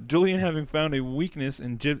 Julian, having found a weakness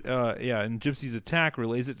in Gypsy's attack,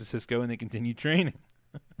 relays it to Cisco, and they continue training.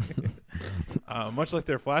 Much like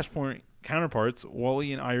their Flashpoint counterparts,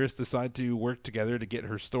 Wally and Iris decide to work together to get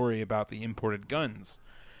her story about the imported guns.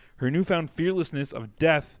 Her newfound fearlessness of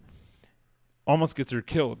death almost gets her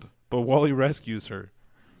killed, but Wally rescues her.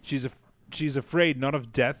 She's afraid not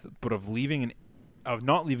of death, but of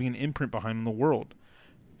not leaving an imprint behind in the world.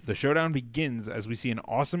 The showdown begins as we see an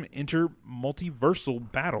awesome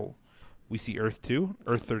inter-multiversal battle. We see Earth 2,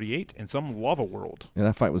 Earth 38, and some lava world. Yeah,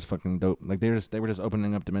 that fight was fucking dope. Like they were just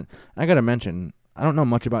opening up to I gotta mention, I don't know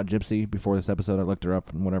much about Gypsy before this episode. I looked her up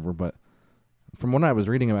and whatever, but from what I was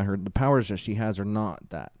reading about her, the powers that she has are not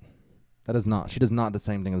that. She does not the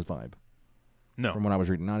same thing as Vibe. No. From what I was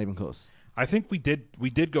reading, not even close. I think we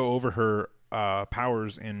did go over her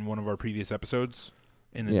powers in one of our previous episodes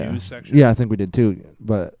in the news section. Yeah, I think we did too.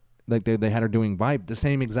 But like they had her doing Vibe, the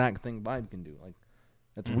same exact thing Vibe can do. Like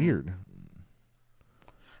that's weird.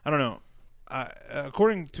 I don't know.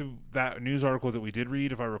 According to that news article that we did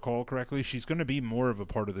read, if I recall correctly, she's going to be more of a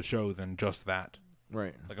part of the show than just that.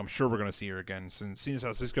 Right. Like, I'm sure we're going to see her again. Since seeing as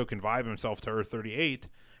how Cisco can vibe himself to Earth 38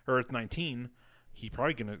 or Earth 19, he's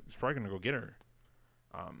probably gonna go get her.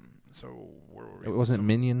 So where were we? It wasn't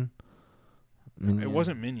Minion. It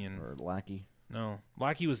wasn't Minion or Lackey. No,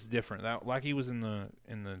 Lackey was different. That Lackey was in the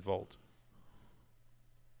vault.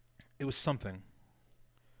 It was something.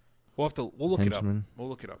 We'll look Henchman. it up. We'll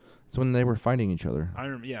look it up. It's when they were fighting each other. I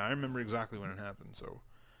remember exactly when it happened. So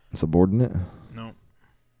Subordinate. no.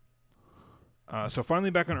 So finally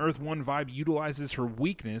back on Earth, One Vibe utilizes her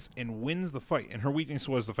weakness and wins the fight. And her weakness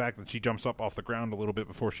was the fact that she jumps up off the ground a little bit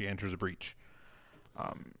before she enters a breach.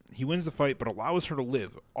 He wins the fight, but allows her to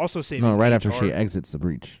live. Also saving No, right HR. after she exits the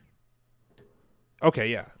breach. Okay,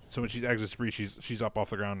 yeah. So when she exits the breach, she's up off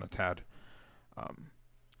the ground a tad.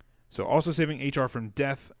 So also saving HR from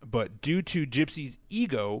death, but due to Gypsy's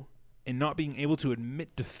ego and not being able to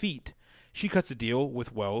admit defeat, she cuts a deal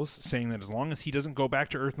with Wells, saying that as long as he doesn't go back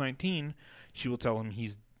to Earth 19, she will tell them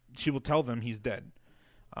he's dead.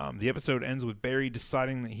 The episode ends with Barry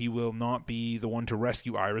deciding that he will not be the one to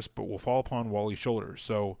rescue Iris, but will fall upon Wally's shoulders.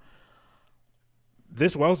 So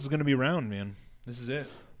this Wells is going to be around, man. This is it.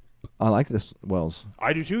 I like this Wells.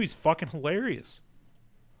 I do too. He's fucking hilarious.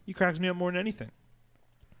 He cracks me up more than anything.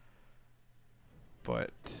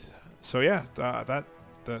 But so yeah, that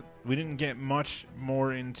we didn't get much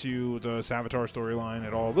more into the Savitar storyline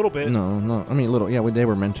at all. A little bit. No. I mean, a little. Yeah,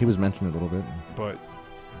 he was mentioned a little bit, but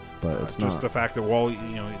it's just not. the fact that Wally,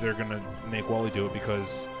 they're gonna make Wally do it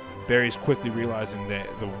because Barry's quickly realizing that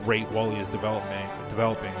the rate Wally is developing is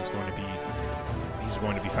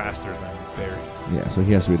going to be faster than Barry. Yeah, so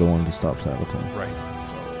he has to be the one to stop Savitar. Right.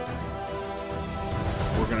 So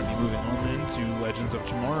we're gonna be moving on then to Legends of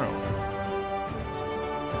Tomorrow.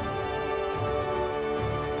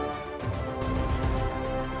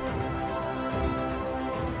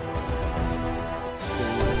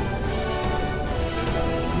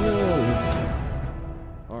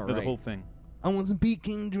 All The right. whole thing. I want some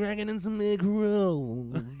Peking Dragon and some egg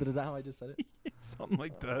rolls. Is that how I just said it? Something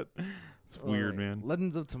like that. It's weird, All right. man.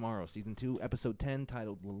 Legends of Tomorrow, Season 2, Episode 10,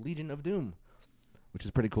 titled The Legion of Doom, which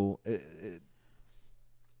is pretty cool. Let's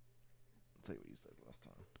see what you said last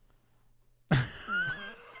time.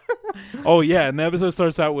 Oh, yeah, and the episode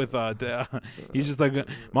starts out with, he's just like,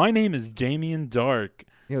 my name is Damien Dark.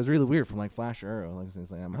 Yeah, it was really weird from like Flash or Arrow. Like, it's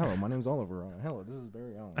like, hello, my name's Oliver. Hello, this is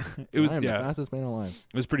Barry Allen. It was, I am yeah. the fastest man alive.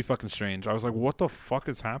 It was pretty fucking strange. I was like, what the fuck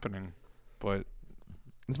is happening? But,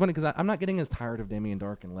 It's funny because I'm not getting as tired of Damien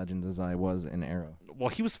Dark in Legends as I was in Arrow. well,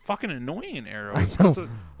 he was fucking annoying in Arrow. I know.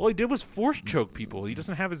 All he did was force choke people. He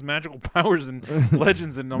doesn't have his magical powers in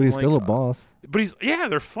Legends. And I'm But he's like, still a boss. But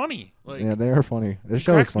they're funny. Like, Yeah, they are funny. This it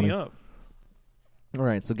show is cracks funny. me up. All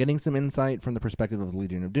right, so getting some insight from the perspective of the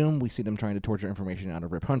Legion of Doom, we see them trying to torture information out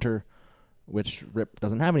of Rip Hunter, which Rip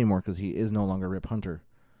doesn't have anymore because he is no longer Rip Hunter.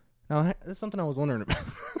 Now, that's something I was wondering about.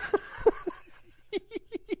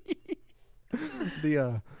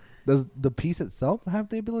 Does the piece itself have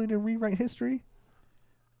the ability to rewrite history?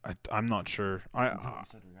 I'm not sure.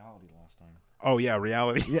 said reality last time. Oh, yeah,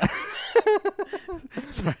 reality. Yeah.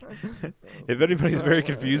 Sorry. If anybody's very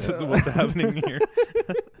confused as to what's happening here.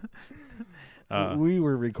 We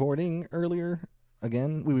were recording earlier.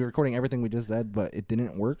 Again, we were recording everything we just said, but it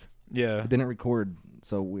didn't work. Yeah. It didn't record,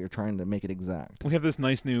 so we were trying to make it exact. We have this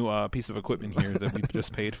nice new piece of equipment here that we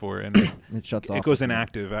just paid for, and It shuts off. it goes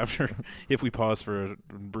inactive after if we pause for a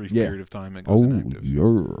brief Yeah. period of time. It goes inactive.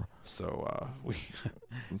 yeah. So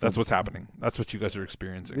that's what's happening. That's what you guys are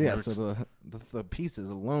experiencing. Yeah, We're so the pieces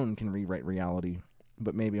alone can rewrite reality,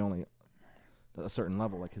 but maybe only a certain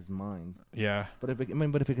level, like his mind. yeah. But if it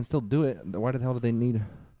can still do it, why the hell do they need?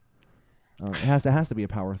 It has to be a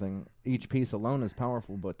power thing. Each piece alone is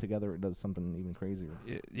powerful, but together it does something even crazier.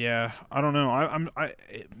 Yeah, I don't know.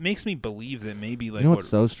 It makes me believe that maybe like You know what's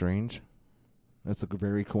so strange? That's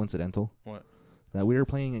very coincidental. what? That we are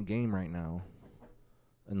playing a game right now,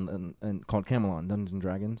 and called Camelot Dungeons and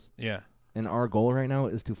Dragons. Yeah. And our goal right now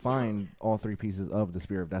is to find all three pieces of the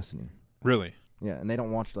Spear of Destiny. Really Yeah, and they don't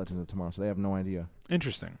watch Legends of Tomorrow, so they have no idea.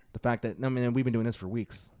 interesting. The fact that we've been doing this for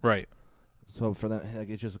weeks, Right. so for them,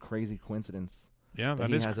 it's just a crazy coincidence Yeah, that that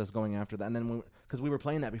he is. has us going after that. And then because we were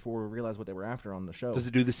playing that before we realized what they were after on the show. Does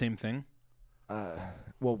it do the same thing?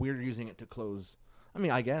 Well, we're using it to close. I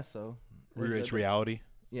mean, I guess so. Rewrites reality.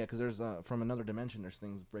 Yeah, because there's from another dimension, there's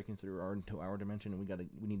things breaking through into our dimension, and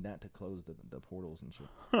we need that to close the portals and shit.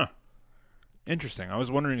 Huh. Interesting. I was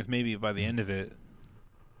wondering if maybe by the end of it,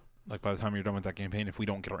 like by the time you're done with that campaign, if we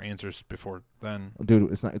don't get our answers before then.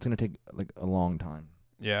 Dude, it's gonna take like a long time.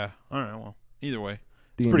 Yeah. All right. Well, either way,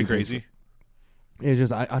 The it's pretty end crazy. It's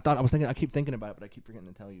just I keep thinking about it, but I keep forgetting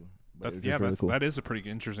to tell you. But it's just really cool. That is a pretty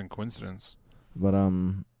interesting coincidence. But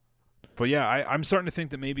But yeah, I'm starting to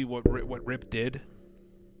think that maybe what Rip did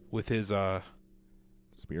with his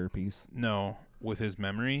spear piece. No, with his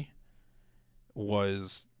memory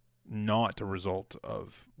was not a result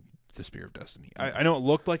of the Spear of Destiny. I know it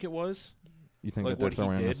looked like it was. You think Like that they're what he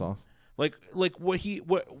throwing did? us off? Like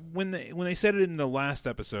when they said it in the last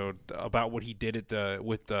episode about what he did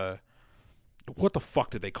with the what the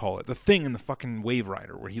fuck did they call it? The thing in the fucking Wave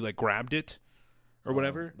Rider where he like grabbed it. or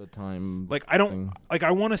whatever. The time. Like I don't thing. like.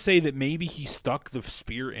 I want to say that maybe he stuck the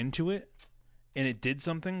spear into it, and it did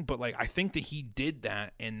something. But like I think that he did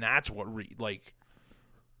that, and that's what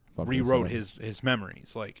rewrote his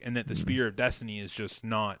memories. Like, and that the spear of destiny is just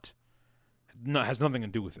not has nothing to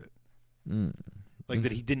do with it. Like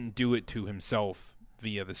that he didn't do it to himself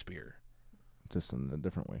via the spear, just in a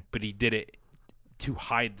different way. but he did it to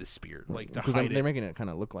hide the spear, like to Because hide they're it. making it kind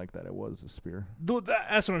of look like that it was a spear.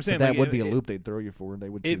 That's what I'm saying. But that like, would be a it- loop they'd throw you for. They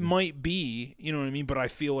would. It might be, you know what I mean, but I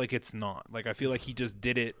feel like it's not. Like I feel like he just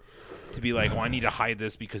did it to be like, well, I need to hide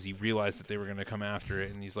this because he realized that they were going to come after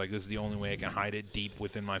it, and he's like, this is the only way I can hide it deep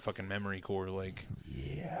within my fucking memory core. Like,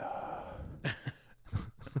 yeah,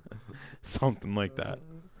 something like that.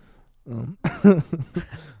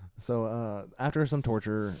 So after some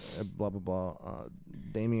torture, blah blah blah,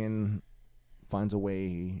 Damien finds a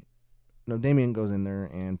way. No, Damien goes in there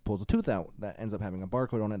and pulls a tooth out that ends up having a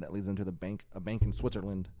barcode on it that leads him to a bank in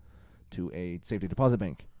Switzerland, to a safety deposit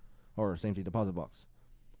bank, or safety deposit box.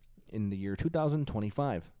 In the year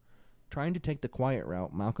 2025, trying to take the quiet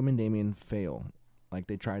route, Malcolm and Damien fail. Like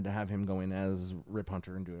they tried to have him go in as Rip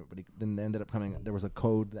Hunter and do it, but then they ended up coming. There was a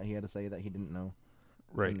code that he had to say that he didn't know.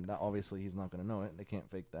 Right. And that obviously he's not going to know it. They can't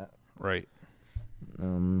fake that. Right.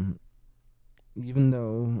 Even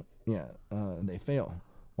though, they fail.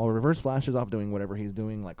 While Reverse Flash is off doing whatever he's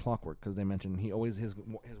doing, like clockwork, because they mentioned his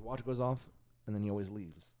watch goes off, and then he always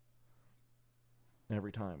leaves.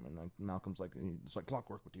 Every time, and like Malcolm's like, it's like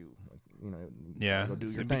clockwork with you, like, you know. Yeah. Go do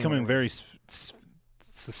It's your thing, becoming whatever. very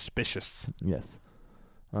suspicious. Yes.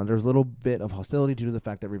 There's a little bit of hostility due to the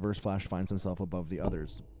fact that Reverse Flash finds himself above the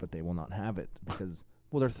others, but they will not have it because,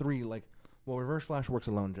 well, there are three, like, well, Reverse Flash works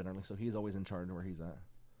alone generally, so he's always in charge where he's at.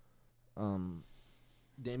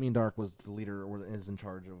 Damien Dark was the leader, or is in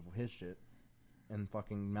charge of his shit, and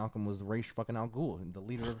fucking Malcolm was Raish fucking Al Ghul, the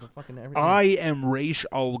leader of the fucking everything. I am Raish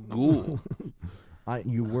Al Ghul.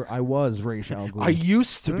 I was Raish Al Ghul. I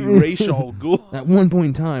used to be Raish Al Ghul. At one point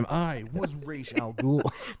in time, I was Raish Al Ghul.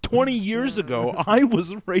 20 years ago, I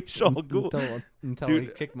was Raish Al Ghul.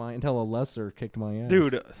 Until a lesser kicked my ass.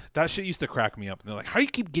 Dude, that shit used to crack me up. And they're like, how do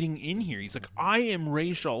you keep getting in here? He's like, I am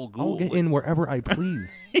Raish Al Ghul. I'll get in wherever I please.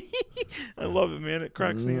 I love it, man. It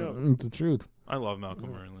cracks me up. It's the truth. I love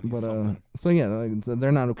Malcolm Merlin. But so yeah, like, so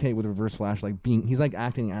they're not okay with Reverse Flash. Like he's like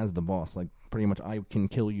acting as the boss. Like pretty much, I can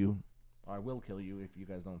kill you. I will kill you if you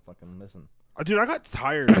guys don't fucking listen. Dude, I got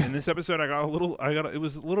tired in this episode. It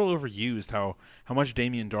was a little overused how much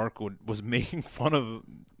Damien Dark was making fun of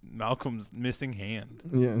Malcolm's missing hand.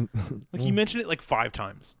 Yeah, Like he mentioned it like 5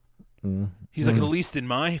 times. yeah. He's like, at least in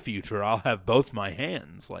my future, I'll have both my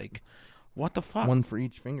hands. Like, what the fuck? One for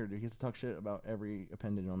each finger, dude. He has to talk shit about every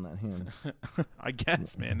appendage on that hand. I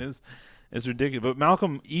guess, man, it's ridiculous. But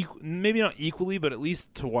Malcolm, maybe not equally, but at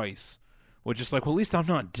least twice. Which is like, well, at least I'm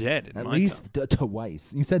not dead. At least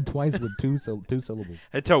twice. You said twice with two syllables.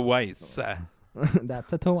 Twice.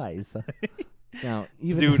 That's a twice. Now,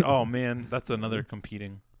 Dude, oh man, that's another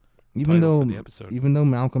competing. even title though for the episode. even though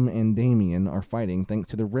Malcolm and Damien are fighting, thanks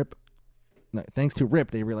to Rip,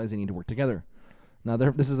 they realize they need to work together. Now,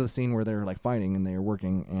 this is the scene where they're like fighting and they're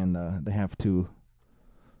working, and they have to.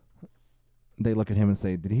 They look at him and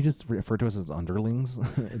say, "Did he just refer to us as underlings?"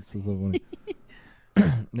 It's so funny.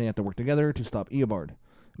 They have to work together to stop Eobard.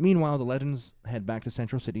 Meanwhile, the Legends head back to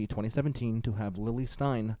Central City 2017 to have Lily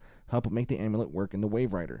Stein help make the amulet work in the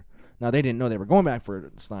Wave Rider. Now, they didn't know they were going back for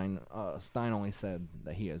Stein. Stein only said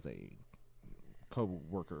that he is a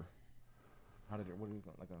co-worker. What do you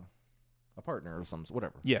call it? Like a partner or something,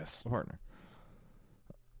 whatever. Yes. A partner.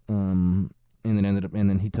 And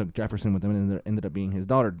then he took Jefferson with him, and it ended up being his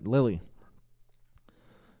daughter, Lily.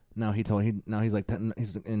 Now he's like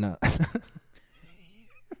he's in.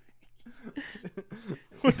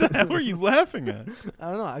 What the hell are you laughing at?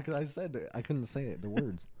 I don't know. I said it. I couldn't say it. The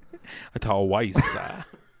words. Twice.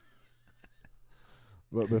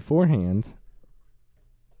 But beforehand,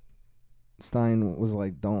 Stein was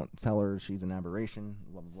like, "Don't tell her she's an aberration."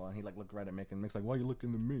 Blah blah blah. And he like looked right at Mick, and Mick's like, "Why are you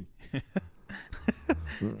looking at me?"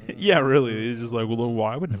 Yeah, really. He's just like, well,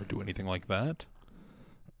 why? I would never do anything like that.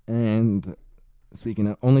 And speaking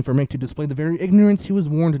of, only for Mick to display the very ignorance he was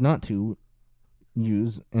warned not to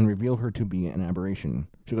use and reveal her to be an aberration.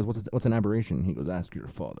 She goes, what's an aberration? He goes, ask your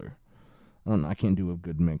father. I don't know. I can't do a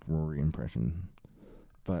good Mick Rory impression.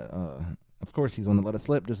 But, of course, he's the one that let it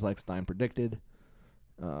slip, just like Stein predicted.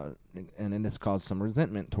 And then this caused some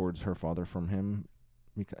resentment towards her father from him.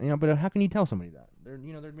 Because, but how can you tell somebody that?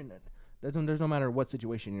 There's no matter what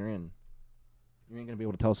situation you're in. You ain't going to be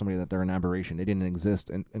able to tell somebody that they're an aberration. They didn't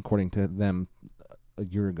exist, according to them, a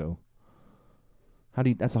year ago.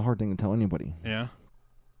 That's a hard thing to tell anybody. Yeah.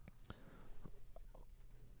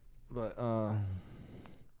 But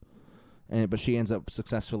she ends up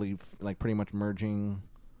successfully pretty much merging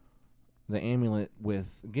the amulet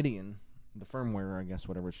with Gideon, the firmware, I guess,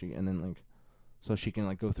 whatever and then so she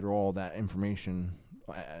can go through all that information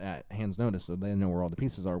at hand's notice, so they know where all the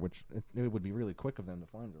pieces are, which it would be really quick of them to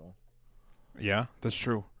find it all. Yeah, that's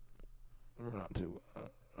true. Not to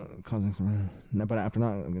causing some, but after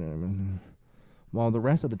not, while the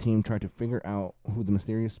rest of the team try to figure out who the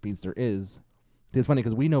mysterious speedster is. It's funny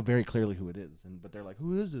because we know very clearly who it is, but they're like,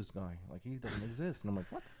 "Who is this guy? He doesn't exist." And I'm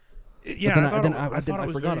like, "What?" Yeah, I thought it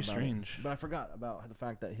was very strange. But I forgot about the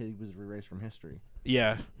fact that he was erased from history.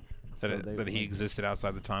 Yeah, that he existed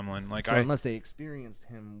outside the timeline. Unless they experienced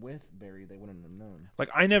him with Barry, they wouldn't have known.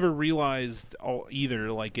 I never realized either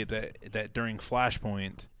that during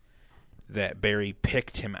Flashpoint that Barry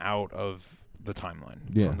picked him out of the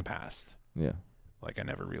timeline from the past. Yeah, I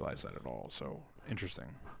never realized that at all. So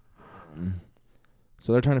interesting.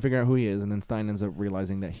 So they're trying to figure out who he is, and then Stein ends up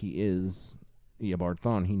realizing that he is Eobard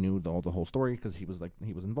Thawne. He knew the whole story because he was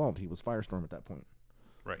involved. He was Firestorm at that point,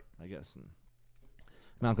 right? I guess. And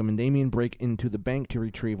Malcolm and Damian break into the bank to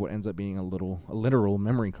retrieve what ends up being a literal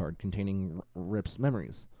memory card containing Rip's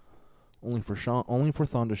memories, only for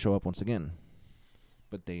Thawne to show up once again.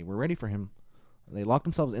 But they were ready for him. They locked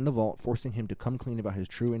themselves in the vault, forcing him to come clean about his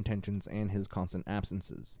true intentions and his constant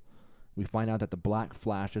absences. We find out that the Black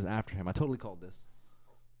Flash is after him. I totally called this.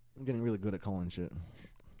 I'm getting really good at calling shit.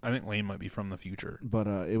 I think Lane might be from the future. But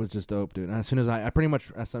it was just dope, dude. And as soon as I pretty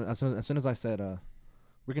much, as soon as I said,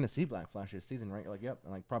 we're going to see Black Flash this season, right? Yep.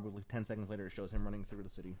 And probably 10 seconds later, it shows him running through the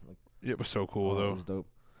city. It was so cool, though. It was dope.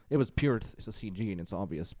 It was pure it's a CG, and it's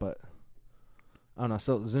obvious, but I don't know.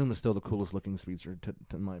 So Zoom is still the coolest looking speedster,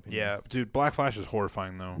 in my opinion. Yeah, dude. Black Flash is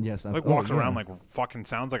horrifying, though. Yes. Walks around fucking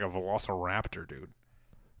sounds like a velociraptor, dude.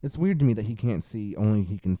 It's weird to me that he can't see, only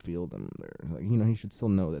he can feel them there. He should still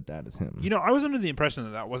know that is him. I was under the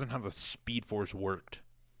impression that wasn't how the Speed Force worked.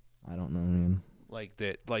 I don't know, man.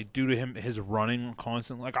 Due to his running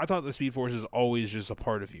constantly. I thought the Speed Force is always just a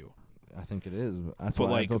part of you. I think it is.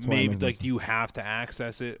 Do you have to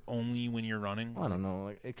access it only when you're running? I don't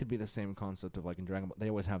know. It could be the same concept of in Dragon Ball. They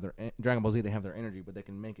always have Dragon Ball Z. They have their energy, but they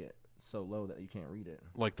can make it so low that you can't read it.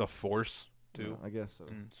 Like the Force, too. Yeah, I guess so.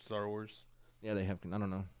 In Star Wars. Yeah, they have. I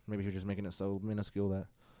don't know. Maybe you're just making it so minuscule that.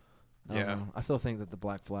 I don't know. I still think that the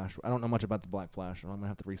Black Flash. I don't know much about the Black Flash. I'm gonna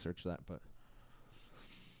have to research that, but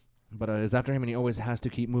it's after him, and he always has to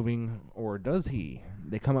keep moving, or does he?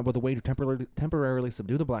 They come up with a way to temporarily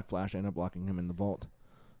subdue the Black Flash and end up locking him in the vault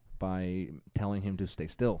by telling him to stay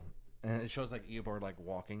still. And it shows Eobard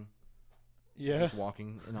walking. Yeah, just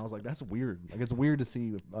walking, and I was like, that's weird. It's weird to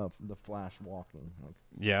see the Flash walking.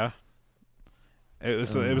 Yeah. It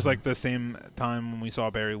was like the same time when we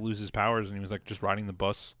saw Barry lose his powers and he was just riding the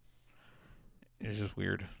bus. It was just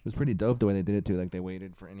weird. It was pretty dope the way they did it too. They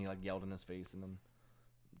waited for, and he yelled in his face, and then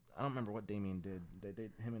I don't remember what Damian did.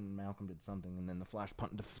 Him and Malcolm did something, and then the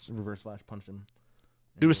Reverse Flash punched him.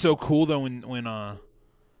 It was so cool though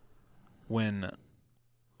when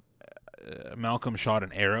Malcolm shot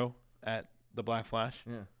an arrow at the Black Flash.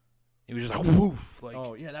 Yeah. He was just woof.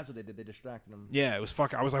 Oh yeah, that's what they did. They distracted him. Yeah, it was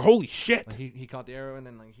fucking. I was like, holy shit. He caught the arrow, and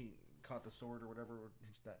then he caught the sword or whatever.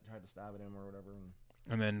 He tried to stab at him or whatever.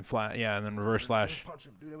 And then Reverse Flash. Punch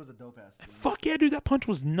him, dude. It was a dope ass. Fuck yeah, dude. That punch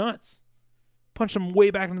was nuts. Punched him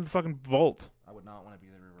way back into the fucking vault. I would not want to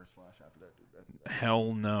be the Reverse Flash after that, dude.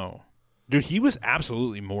 Hell no, dude. He was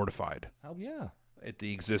absolutely mortified. Hell yeah. At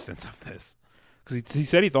the existence of this, because he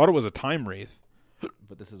said he thought it was a time wraith.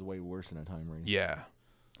 But this is way worse than a time wraith. Yeah.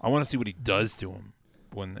 I want to see what he does to him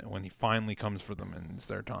when he finally comes for them and it's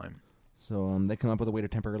their time. So they come up with a way to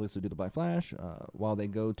temporarily subdue the Black Flash while they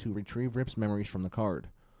go to retrieve Rip's memories from the card.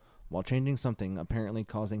 While changing something, apparently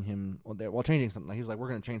causing him... While changing something, he was we're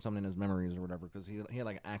going to change something in his memories or whatever, because he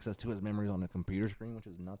had access to his memories on a computer screen, which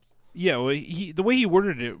is nuts. Yeah, well, the way he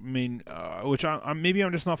worded it, which maybe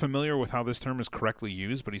I'm just not familiar with how this term is correctly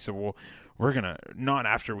used, but he said, well, we're going to... Not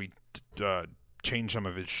after we change some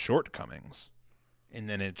of his shortcomings. And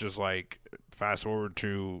then it just fast forward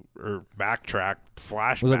to or backtrack,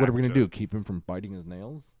 flashback. Was what are we gonna do? Keep him from biting his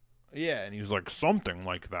nails? Yeah, and he was something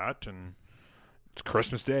like that, and it's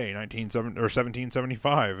Christmas Day,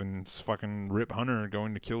 1775, and it's fucking Rip Hunter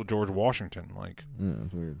going to kill George Washington. Yeah,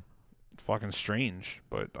 it's weird. It's fucking strange,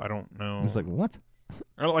 but I don't know. It's what?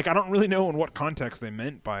 Or I don't really know in what context they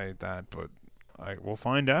meant by that, but we'll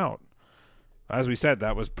find out. As we said,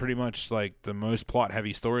 that was pretty much the most plot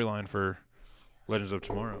heavy storyline for Legends of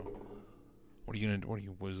Tomorrow. What are you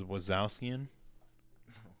Wazowskian?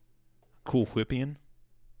 Cool Whippian?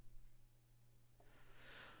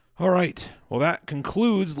 All right. Well, that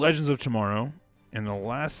concludes Legends of Tomorrow. And the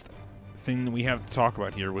last thing that we have to talk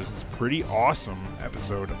about here was this pretty awesome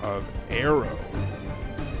episode of Arrow.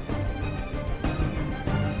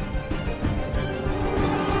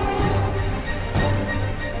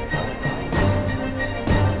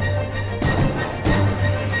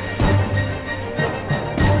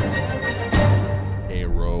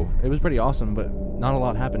 It was pretty awesome, but not a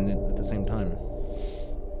lot happened at the same time.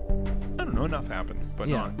 I don't know, enough happened, but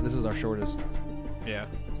Yeah, not. this is our shortest Yeah.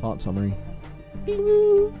 plot summary.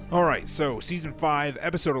 All right, so season 5,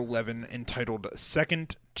 episode 11, entitled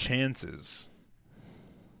 "Second Chances."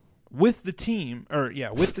 With the team, they're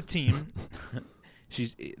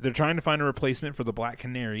trying to find a replacement for the Black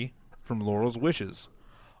Canary from Laurel's wishes.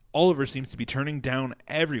 Oliver seems to be turning down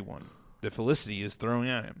everyone that Felicity is throwing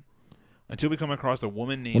at him, until we come across a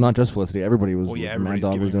woman named... Well, not just Felicity. Everybody was. Well, yeah, Mad everybody's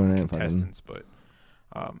Dog giving was doing it. contestants, but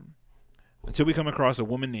until we come across a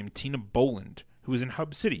woman named Tina Boland, who is in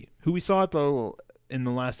Hub City, who we saw in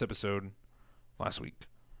the last episode last week.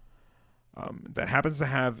 That happens to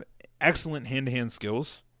have excellent hand-to-hand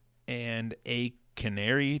skills and a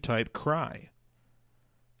canary-type cry,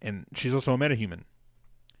 and she's also a metahuman.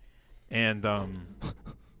 And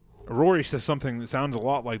Rory says something that sounds a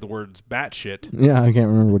lot like the words "batshit." Yeah, I can't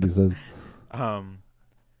remember what he says.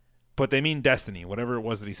 But they mean destiny. Whatever it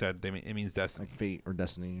was that he said, it means destiny. Like fate or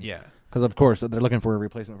destiny. Yeah. Because, of course, they're looking for a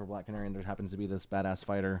replacement for Black Canary, and there happens to be this badass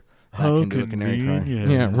fighter that can do a canary cry.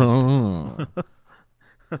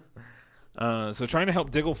 Yeah. So trying to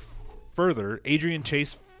help Diggle further, Adrian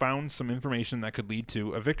Chase found some information that could lead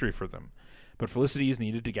to a victory for them. But Felicity is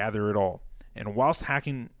needed to gather it all. And whilst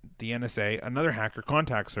hacking the NSA, another hacker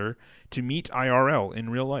contacts her to meet IRL in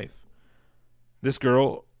real life. This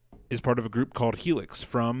girl is part of a group called Helix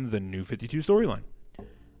from the New 52 storyline.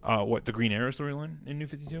 The Green Arrow storyline in New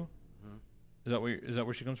 52? Mm-hmm. Is that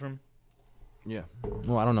where she comes from? Yeah.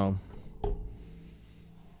 Well, I don't know.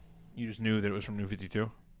 You just knew that it was from New 52?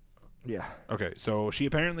 Yeah. Okay, so she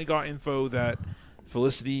apparently got info that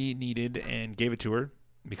Felicity needed and gave it to her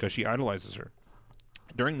because she idolizes her.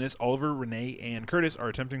 During this, Oliver, Renee, and Curtis are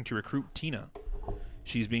attempting to recruit Tina.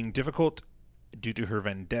 She's being difficult due to her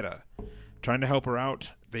vendetta. Trying to help her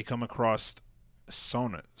out, they come across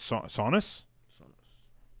Sonus,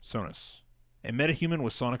 a metahuman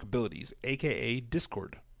with sonic abilities, a.k.a.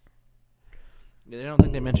 Discord. Yeah, I don't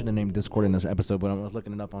think they mentioned the name Discord in this episode, but I was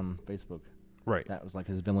looking it up on Facebook. Right. That was like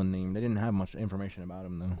his villain name. They didn't have much information about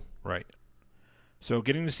him, though. Right. So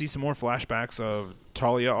getting to see some more flashbacks of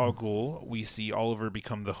Talia al Ghul, we see Oliver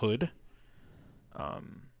become the Hood.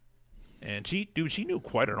 And she knew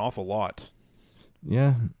quite an awful lot.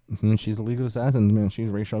 Yeah, she's a League of Assassins, man.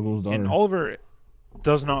 She's Ra's al Ghul's daughter. And Oliver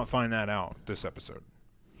does not find that out this episode.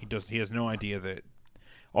 He has no idea that.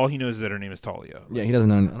 All he knows is that her name is Talia. Yeah, he doesn't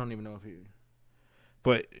know. I don't even know if he.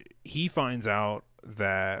 But he finds out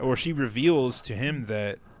that, or she reveals to him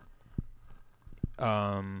that.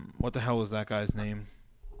 What the hell was that guy's name?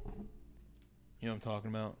 You know what I'm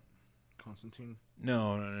talking about? Constantine?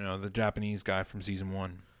 No. The Japanese guy from season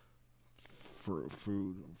 1.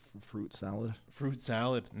 Fruit salad? Fruit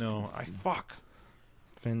salad? No, fuck.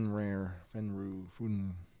 Fenrir.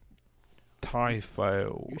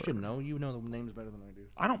 Typho. You should know. You know the names better than I do.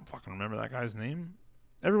 I don't fucking remember that guy's name.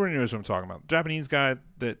 Everybody knows what I'm talking about. Japanese guy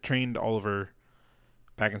that trained Oliver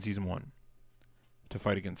back in season 1 to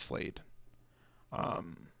fight against Slade.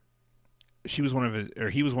 He was one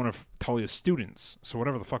of Talia's students. So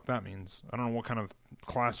whatever the fuck that means. I don't know what kind of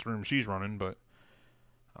classroom she's running, but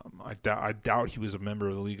I doubt he was a member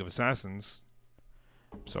of the League of Assassins.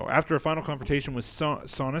 So after a final confrontation with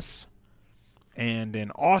Sonus and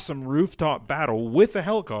an awesome rooftop battle with a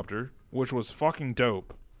helicopter, which was fucking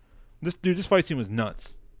dope. This fight scene was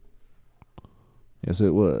nuts. Yes,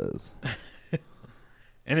 it was.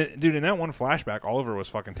 And in that one flashback, Oliver was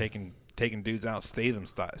fucking taking dudes out, Statham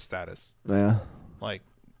status. Yeah. Like,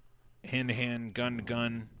 hand-to-hand,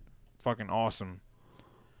 gun-to-gun, fucking awesome.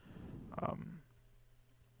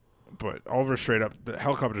 But Oliver straight up, the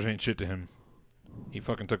helicopters ain't shit to him. He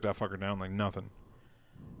fucking took that fucker down like nothing.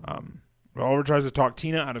 Oliver tries to talk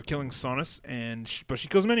Tina out of killing Sonus, but she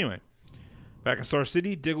kills him anyway. Back in Star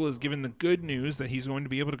City, Diggle is given the good news that he's going to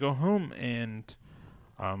be able to go home and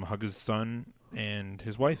hug his son and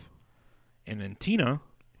his wife. And then Tina,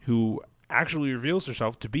 who actually reveals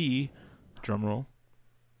herself to be, drumroll,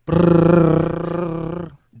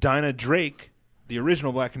 Dinah Drake, the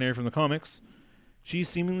original Black Canary from the comics, she's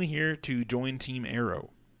seemingly here to join Team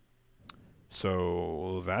Arrow.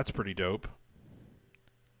 So that's pretty dope.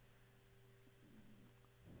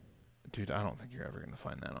 Dude, I don't think you're ever going to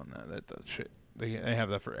find that on that shit. They have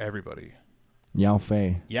that for everybody. Yao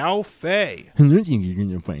Fei. Yao Fei. I don't think you're going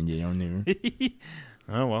to find it on there.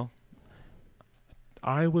 Oh, well.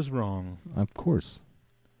 I was wrong. Of course.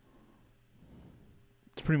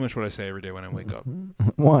 It's pretty much what I say every day when I wake up.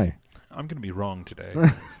 Why? I'm going to be wrong today.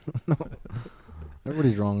 No.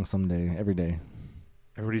 Everybody's wrong someday, every day.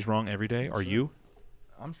 Everybody's wrong every day? Are you?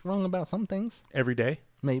 I'm wrong about some things. Every day?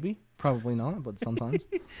 Maybe. Probably not, but sometimes.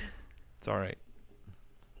 It's all right.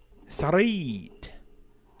 Sarit.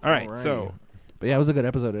 All right, so. But yeah, it was a good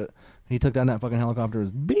episode. He took down that fucking helicopter. It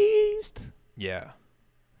was beast. Yeah.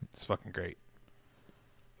 It's fucking great.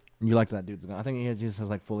 You liked that dude's gun. I think he just has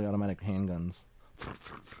like fully automatic handguns.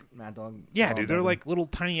 Mad Dog. Yeah, dude, they're like little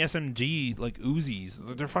tiny SMG, like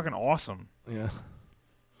Uzis. They're fucking awesome. Yeah.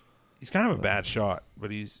 He's kind of a bad shot,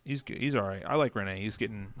 but he's good. He's all right. I like Rene. He's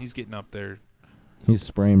getting up there. He's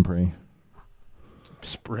spray and pray.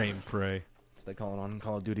 Spray and pray. They call it on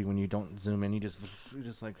Call of Duty when you don't zoom in. You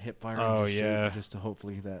just like hip fire. Oh, and just yeah. shoot just to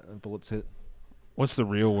hopefully that bullets hit. What's the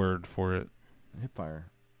real word for it? Hip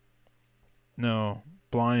fire. No,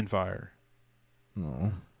 blind fire.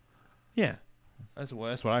 No. Yeah, that's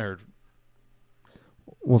what I heard.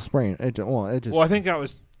 Well, spraying. It just. Well, I think that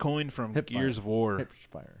was coined from hip Gears fire. of War. Hip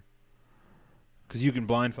fire. Because you can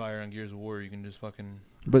blind fire on Gears of War. You can just fucking.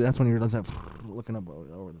 But that's when you're just like looking up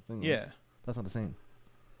over the thing. Yeah. That's not the same.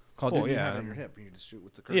 Call of Duty, you yeah. have it on your hip and you just shoot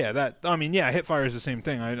with the cursor. Yeah, hip fire is the same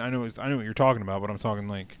thing. I know what you're talking about, but I'm talking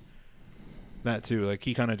like that too. Like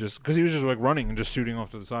he kind of just because he was just like running and just shooting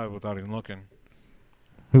off to the side without even looking.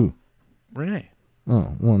 Who? Rene.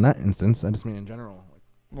 Oh, well, in that instance, I just mean in general.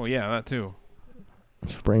 Well, yeah, that too.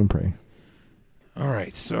 Spray and pray. All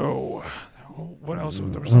right, so what else?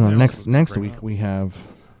 There was something else next week we have.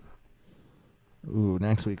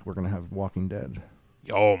 Next week we're gonna have Walking Dead.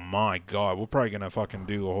 Oh my God, we're probably gonna fucking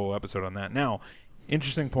do a whole episode on that. Now,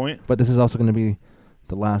 interesting point. But this is also gonna be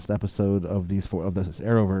the last episode of these four of this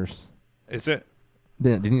Arrowverse. Is it?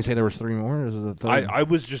 Didn't you say there was 3 more? Or is it the third? I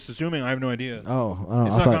was just assuming. I have no idea. Oh,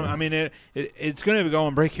 it's not. I mean, it's going to go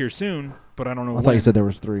on break here soon, but I don't know. I thought you said there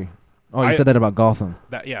was 3. Oh, you said that about Gotham.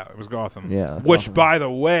 It was Gotham. Yeah. Which, Gotham. by the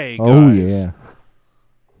way, guys, oh yeah,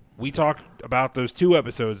 we talked about those 2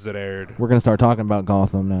 episodes that aired. We're gonna start talking about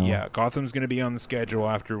Gotham now. Yeah, Gotham's going to be on the schedule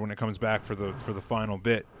after when it comes back for the final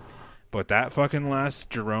bit. But that fucking last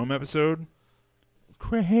Jerome episode,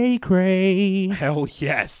 cray. Hell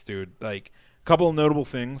yes, dude. Like. Couple of notable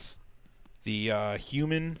things. The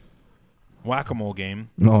human whack-a-mole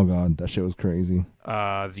game. Oh, God. That shit was crazy.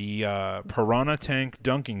 The piranha tank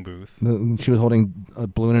dunking booth. She was holding a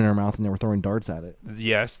balloon in her mouth, and they were throwing darts at it.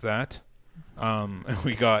 Yes, that.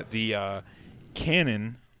 We got the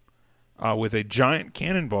cannon with a giant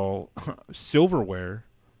cannonball, silverware,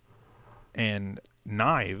 and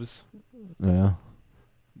knives. Yeah.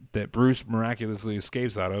 That Bruce miraculously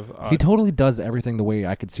escapes out of. He totally does everything the way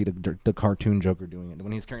I could see the cartoon Joker doing it.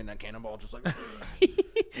 When he's carrying that cannonball, just like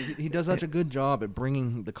he does such a good job at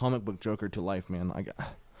bringing the comic book Joker to life, man.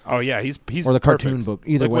 Oh yeah, he's or the perfect. cartoon book.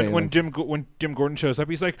 Either way, when Jim Gordon shows up,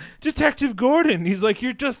 he's like Detective Gordon. He's like,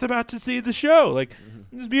 you're just about to see the show. Like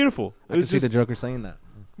it was beautiful. I could see the Joker saying that.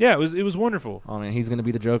 Yeah, it was wonderful. Oh man, he's gonna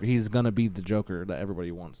be the Joker. He's gonna be the Joker that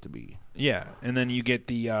everybody wants to be. Yeah, and then you get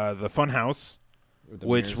the Funhouse.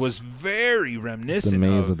 Which mirrors. was very reminiscent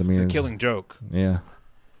of the Killing Joke. Yeah.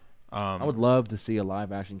 I would love to see a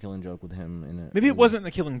live-action Killing Joke with him in it. Maybe it wasn't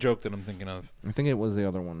the Killing Joke that I'm thinking of. I think it was the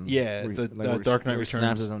other one. Yeah, the Dark Knight Returns.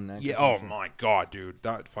 Snaps his own neck. Yeah. Oh my God, dude,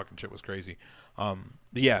 that fucking shit was crazy.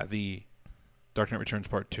 Yeah, the Dark Knight Returns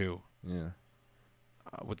Part 2. Yeah.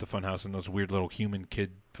 With the Funhouse and those weird little human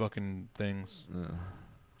kid fucking things. Yeah.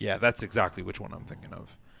 Yeah, that's exactly which one I'm thinking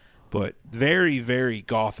of. But very, very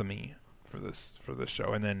Gotham-y for this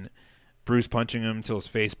show. And then Bruce punching him until his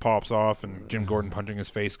face pops off, and Jim Gordon punching his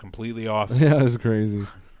face completely off. Yeah, it was crazy.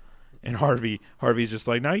 And Harvey's just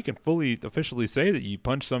like, now you can officially say that you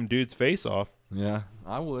punched some dude's face off. Yeah,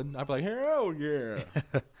 I would. I'd be like, hell yeah.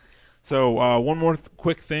 So one more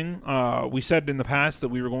quick thing. We said in the past that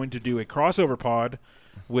we were going to do a crossover pod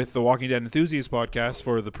with the Walking Dead Enthusiast podcast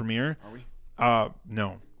for the premiere. Are we?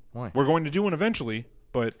 No. Why? We're going to do one eventually,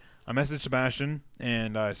 but I messaged Sebastian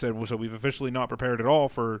and I said, well, so we've officially not prepared at all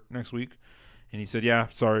for next week. And he said, yeah,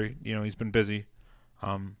 sorry. He's been busy.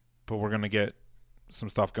 But we're going to get some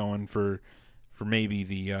stuff going for maybe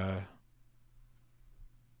the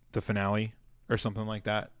finale or something like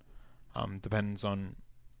that. Depends on,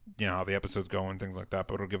 how the episodes go and things like that,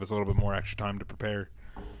 but it'll give us a little bit more extra time to prepare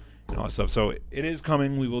and all that stuff. So it is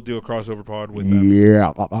coming. We will do a crossover pod with them.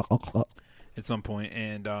 Yeah. At some point,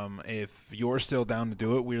 and if you're still down to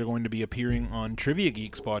do it, we are going to be appearing on Trivia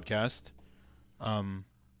Geeks podcast. Have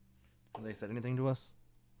they said anything to us?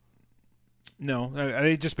 No,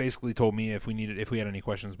 they just basically told me if we had any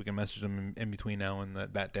questions, we can message them in between now and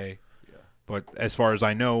that day. Yeah. But as far as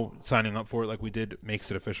I know, signing up for it like we did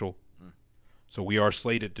makes it official. So we are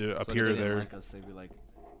slated to appear if they there. didn't like us, they'd be like,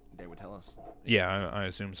 they would tell us. Yeah, I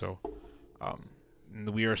assume so.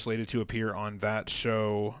 We are slated to appear on that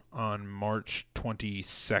show on March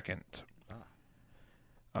 22nd.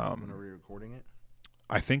 When are we recording it?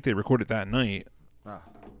 I think they recorded that night. March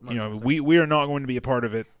You know, 22nd. we are not going to be a part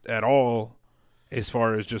of it at all as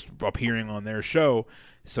far as just appearing on their show.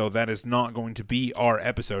 So that is not going to be our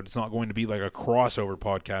episode. It's not going to be like a crossover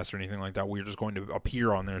podcast or anything like that. We're just going to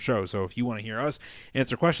appear on their show. So if you want to hear us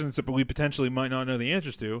answer questions that we potentially might not know the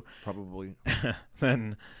answers to, Probably.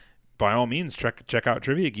 then by all means check out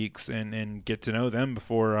Trivia Geeks and get to know them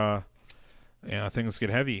before things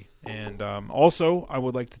get heavy. And also, I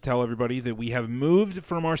would like to tell everybody that we have moved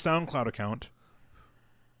from our SoundCloud account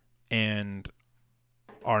and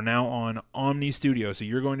are now on Omni Studio. So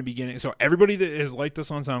you're going to be getting... So everybody that has liked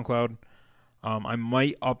us on SoundCloud, I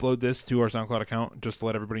might upload this to our SoundCloud account just to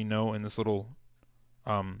let everybody know in this little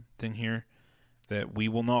thing here that we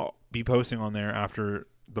will not be posting on there after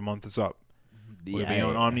the month is up. We'll be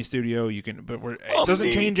on Omni Studio. You can, but it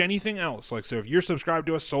doesn't change anything else. Like, so if you're subscribed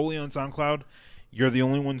to us solely on SoundCloud, you're the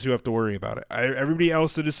only ones who have to worry about it. Everybody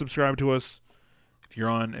else that is subscribed to us, if you're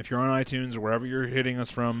on iTunes or wherever you're hitting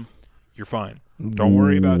us from, you're fine. Don't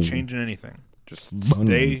worry about changing anything. Just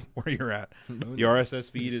stay where you're at. The RSS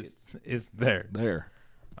feed is there. There.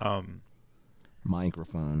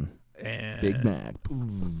 Microphone. And Big Mac.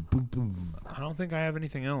 I don't think I have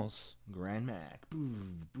anything else. Grand Mac.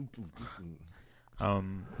 I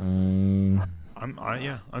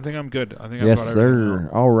think I'm good. I think I've Yes, got everything sir.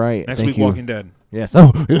 out. All right. Next Thank week, you. Walking Dead. Yes.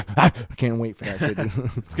 Oh, I can't wait for that shit.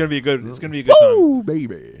 It's gonna be a good. It's gonna be a good time. Woo,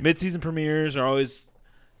 baby. Mid-season premieres are always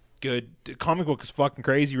good. Comic book is fucking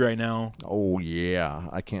crazy right now. Oh yeah,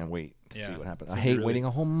 I can't wait to Yeah. see what happens. So I hate really- waiting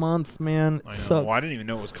a whole month, man. It I know. sucks. Well, I didn't even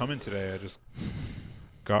know it was coming today. I just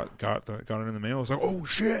got it in the mail. I was like, oh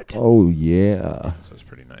shit. Oh yeah. So it's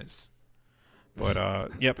pretty nice.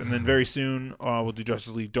 But yep. And then very soon we'll do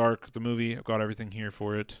Justice League Dark, the movie. I've got everything here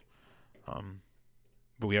for it.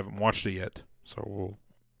 But we haven't watched it yet, so we'll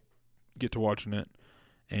get to watching it.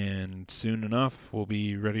 And soon enough, we'll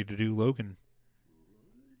be ready to do Logan.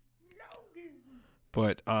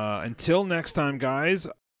 But until next time, guys,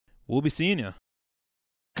 we'll be seeing you.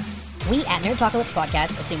 We at Nerdtalkalypse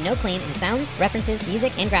Podcast assume no claim in sounds, references,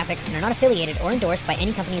 music, and graphics and are not affiliated or endorsed by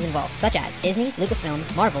any companies involved, such as Disney,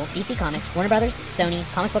 Lucasfilm, Marvel, DC Comics, Warner Brothers, Sony,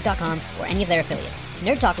 ComicBook.com, or any of their affiliates.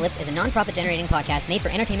 Nerdtalkalypse is a non-profit generating podcast made for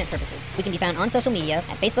entertainment purposes. We can be found on social media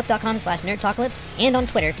at Facebook.com/Nerdtalkalypse and on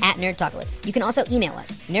Twitter at Nerdtalkalypse. You can also email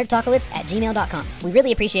us, nerdtalkalypse@gmail.com. We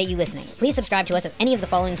really appreciate you listening. Please subscribe to us at any of the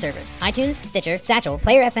following servers: iTunes, Stitcher, Satchel,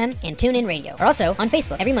 Player FM, and TuneIn Radio. We're also on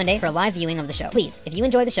Facebook every Monday for a live viewing of the show. Please, if you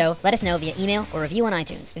enjoy the show, let us know via email or review on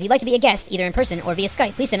iTunes. If you'd like to be a guest, either in person or via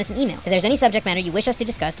Skype, please send us an email. If there's any subject matter you wish us to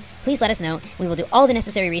discuss, please let us know. We will do all the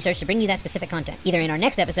necessary research to bring you that specific content, either in our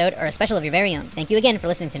next episode or a special of your very own. Thank you again for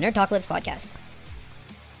listening to Nerdtalkalypse Podcast.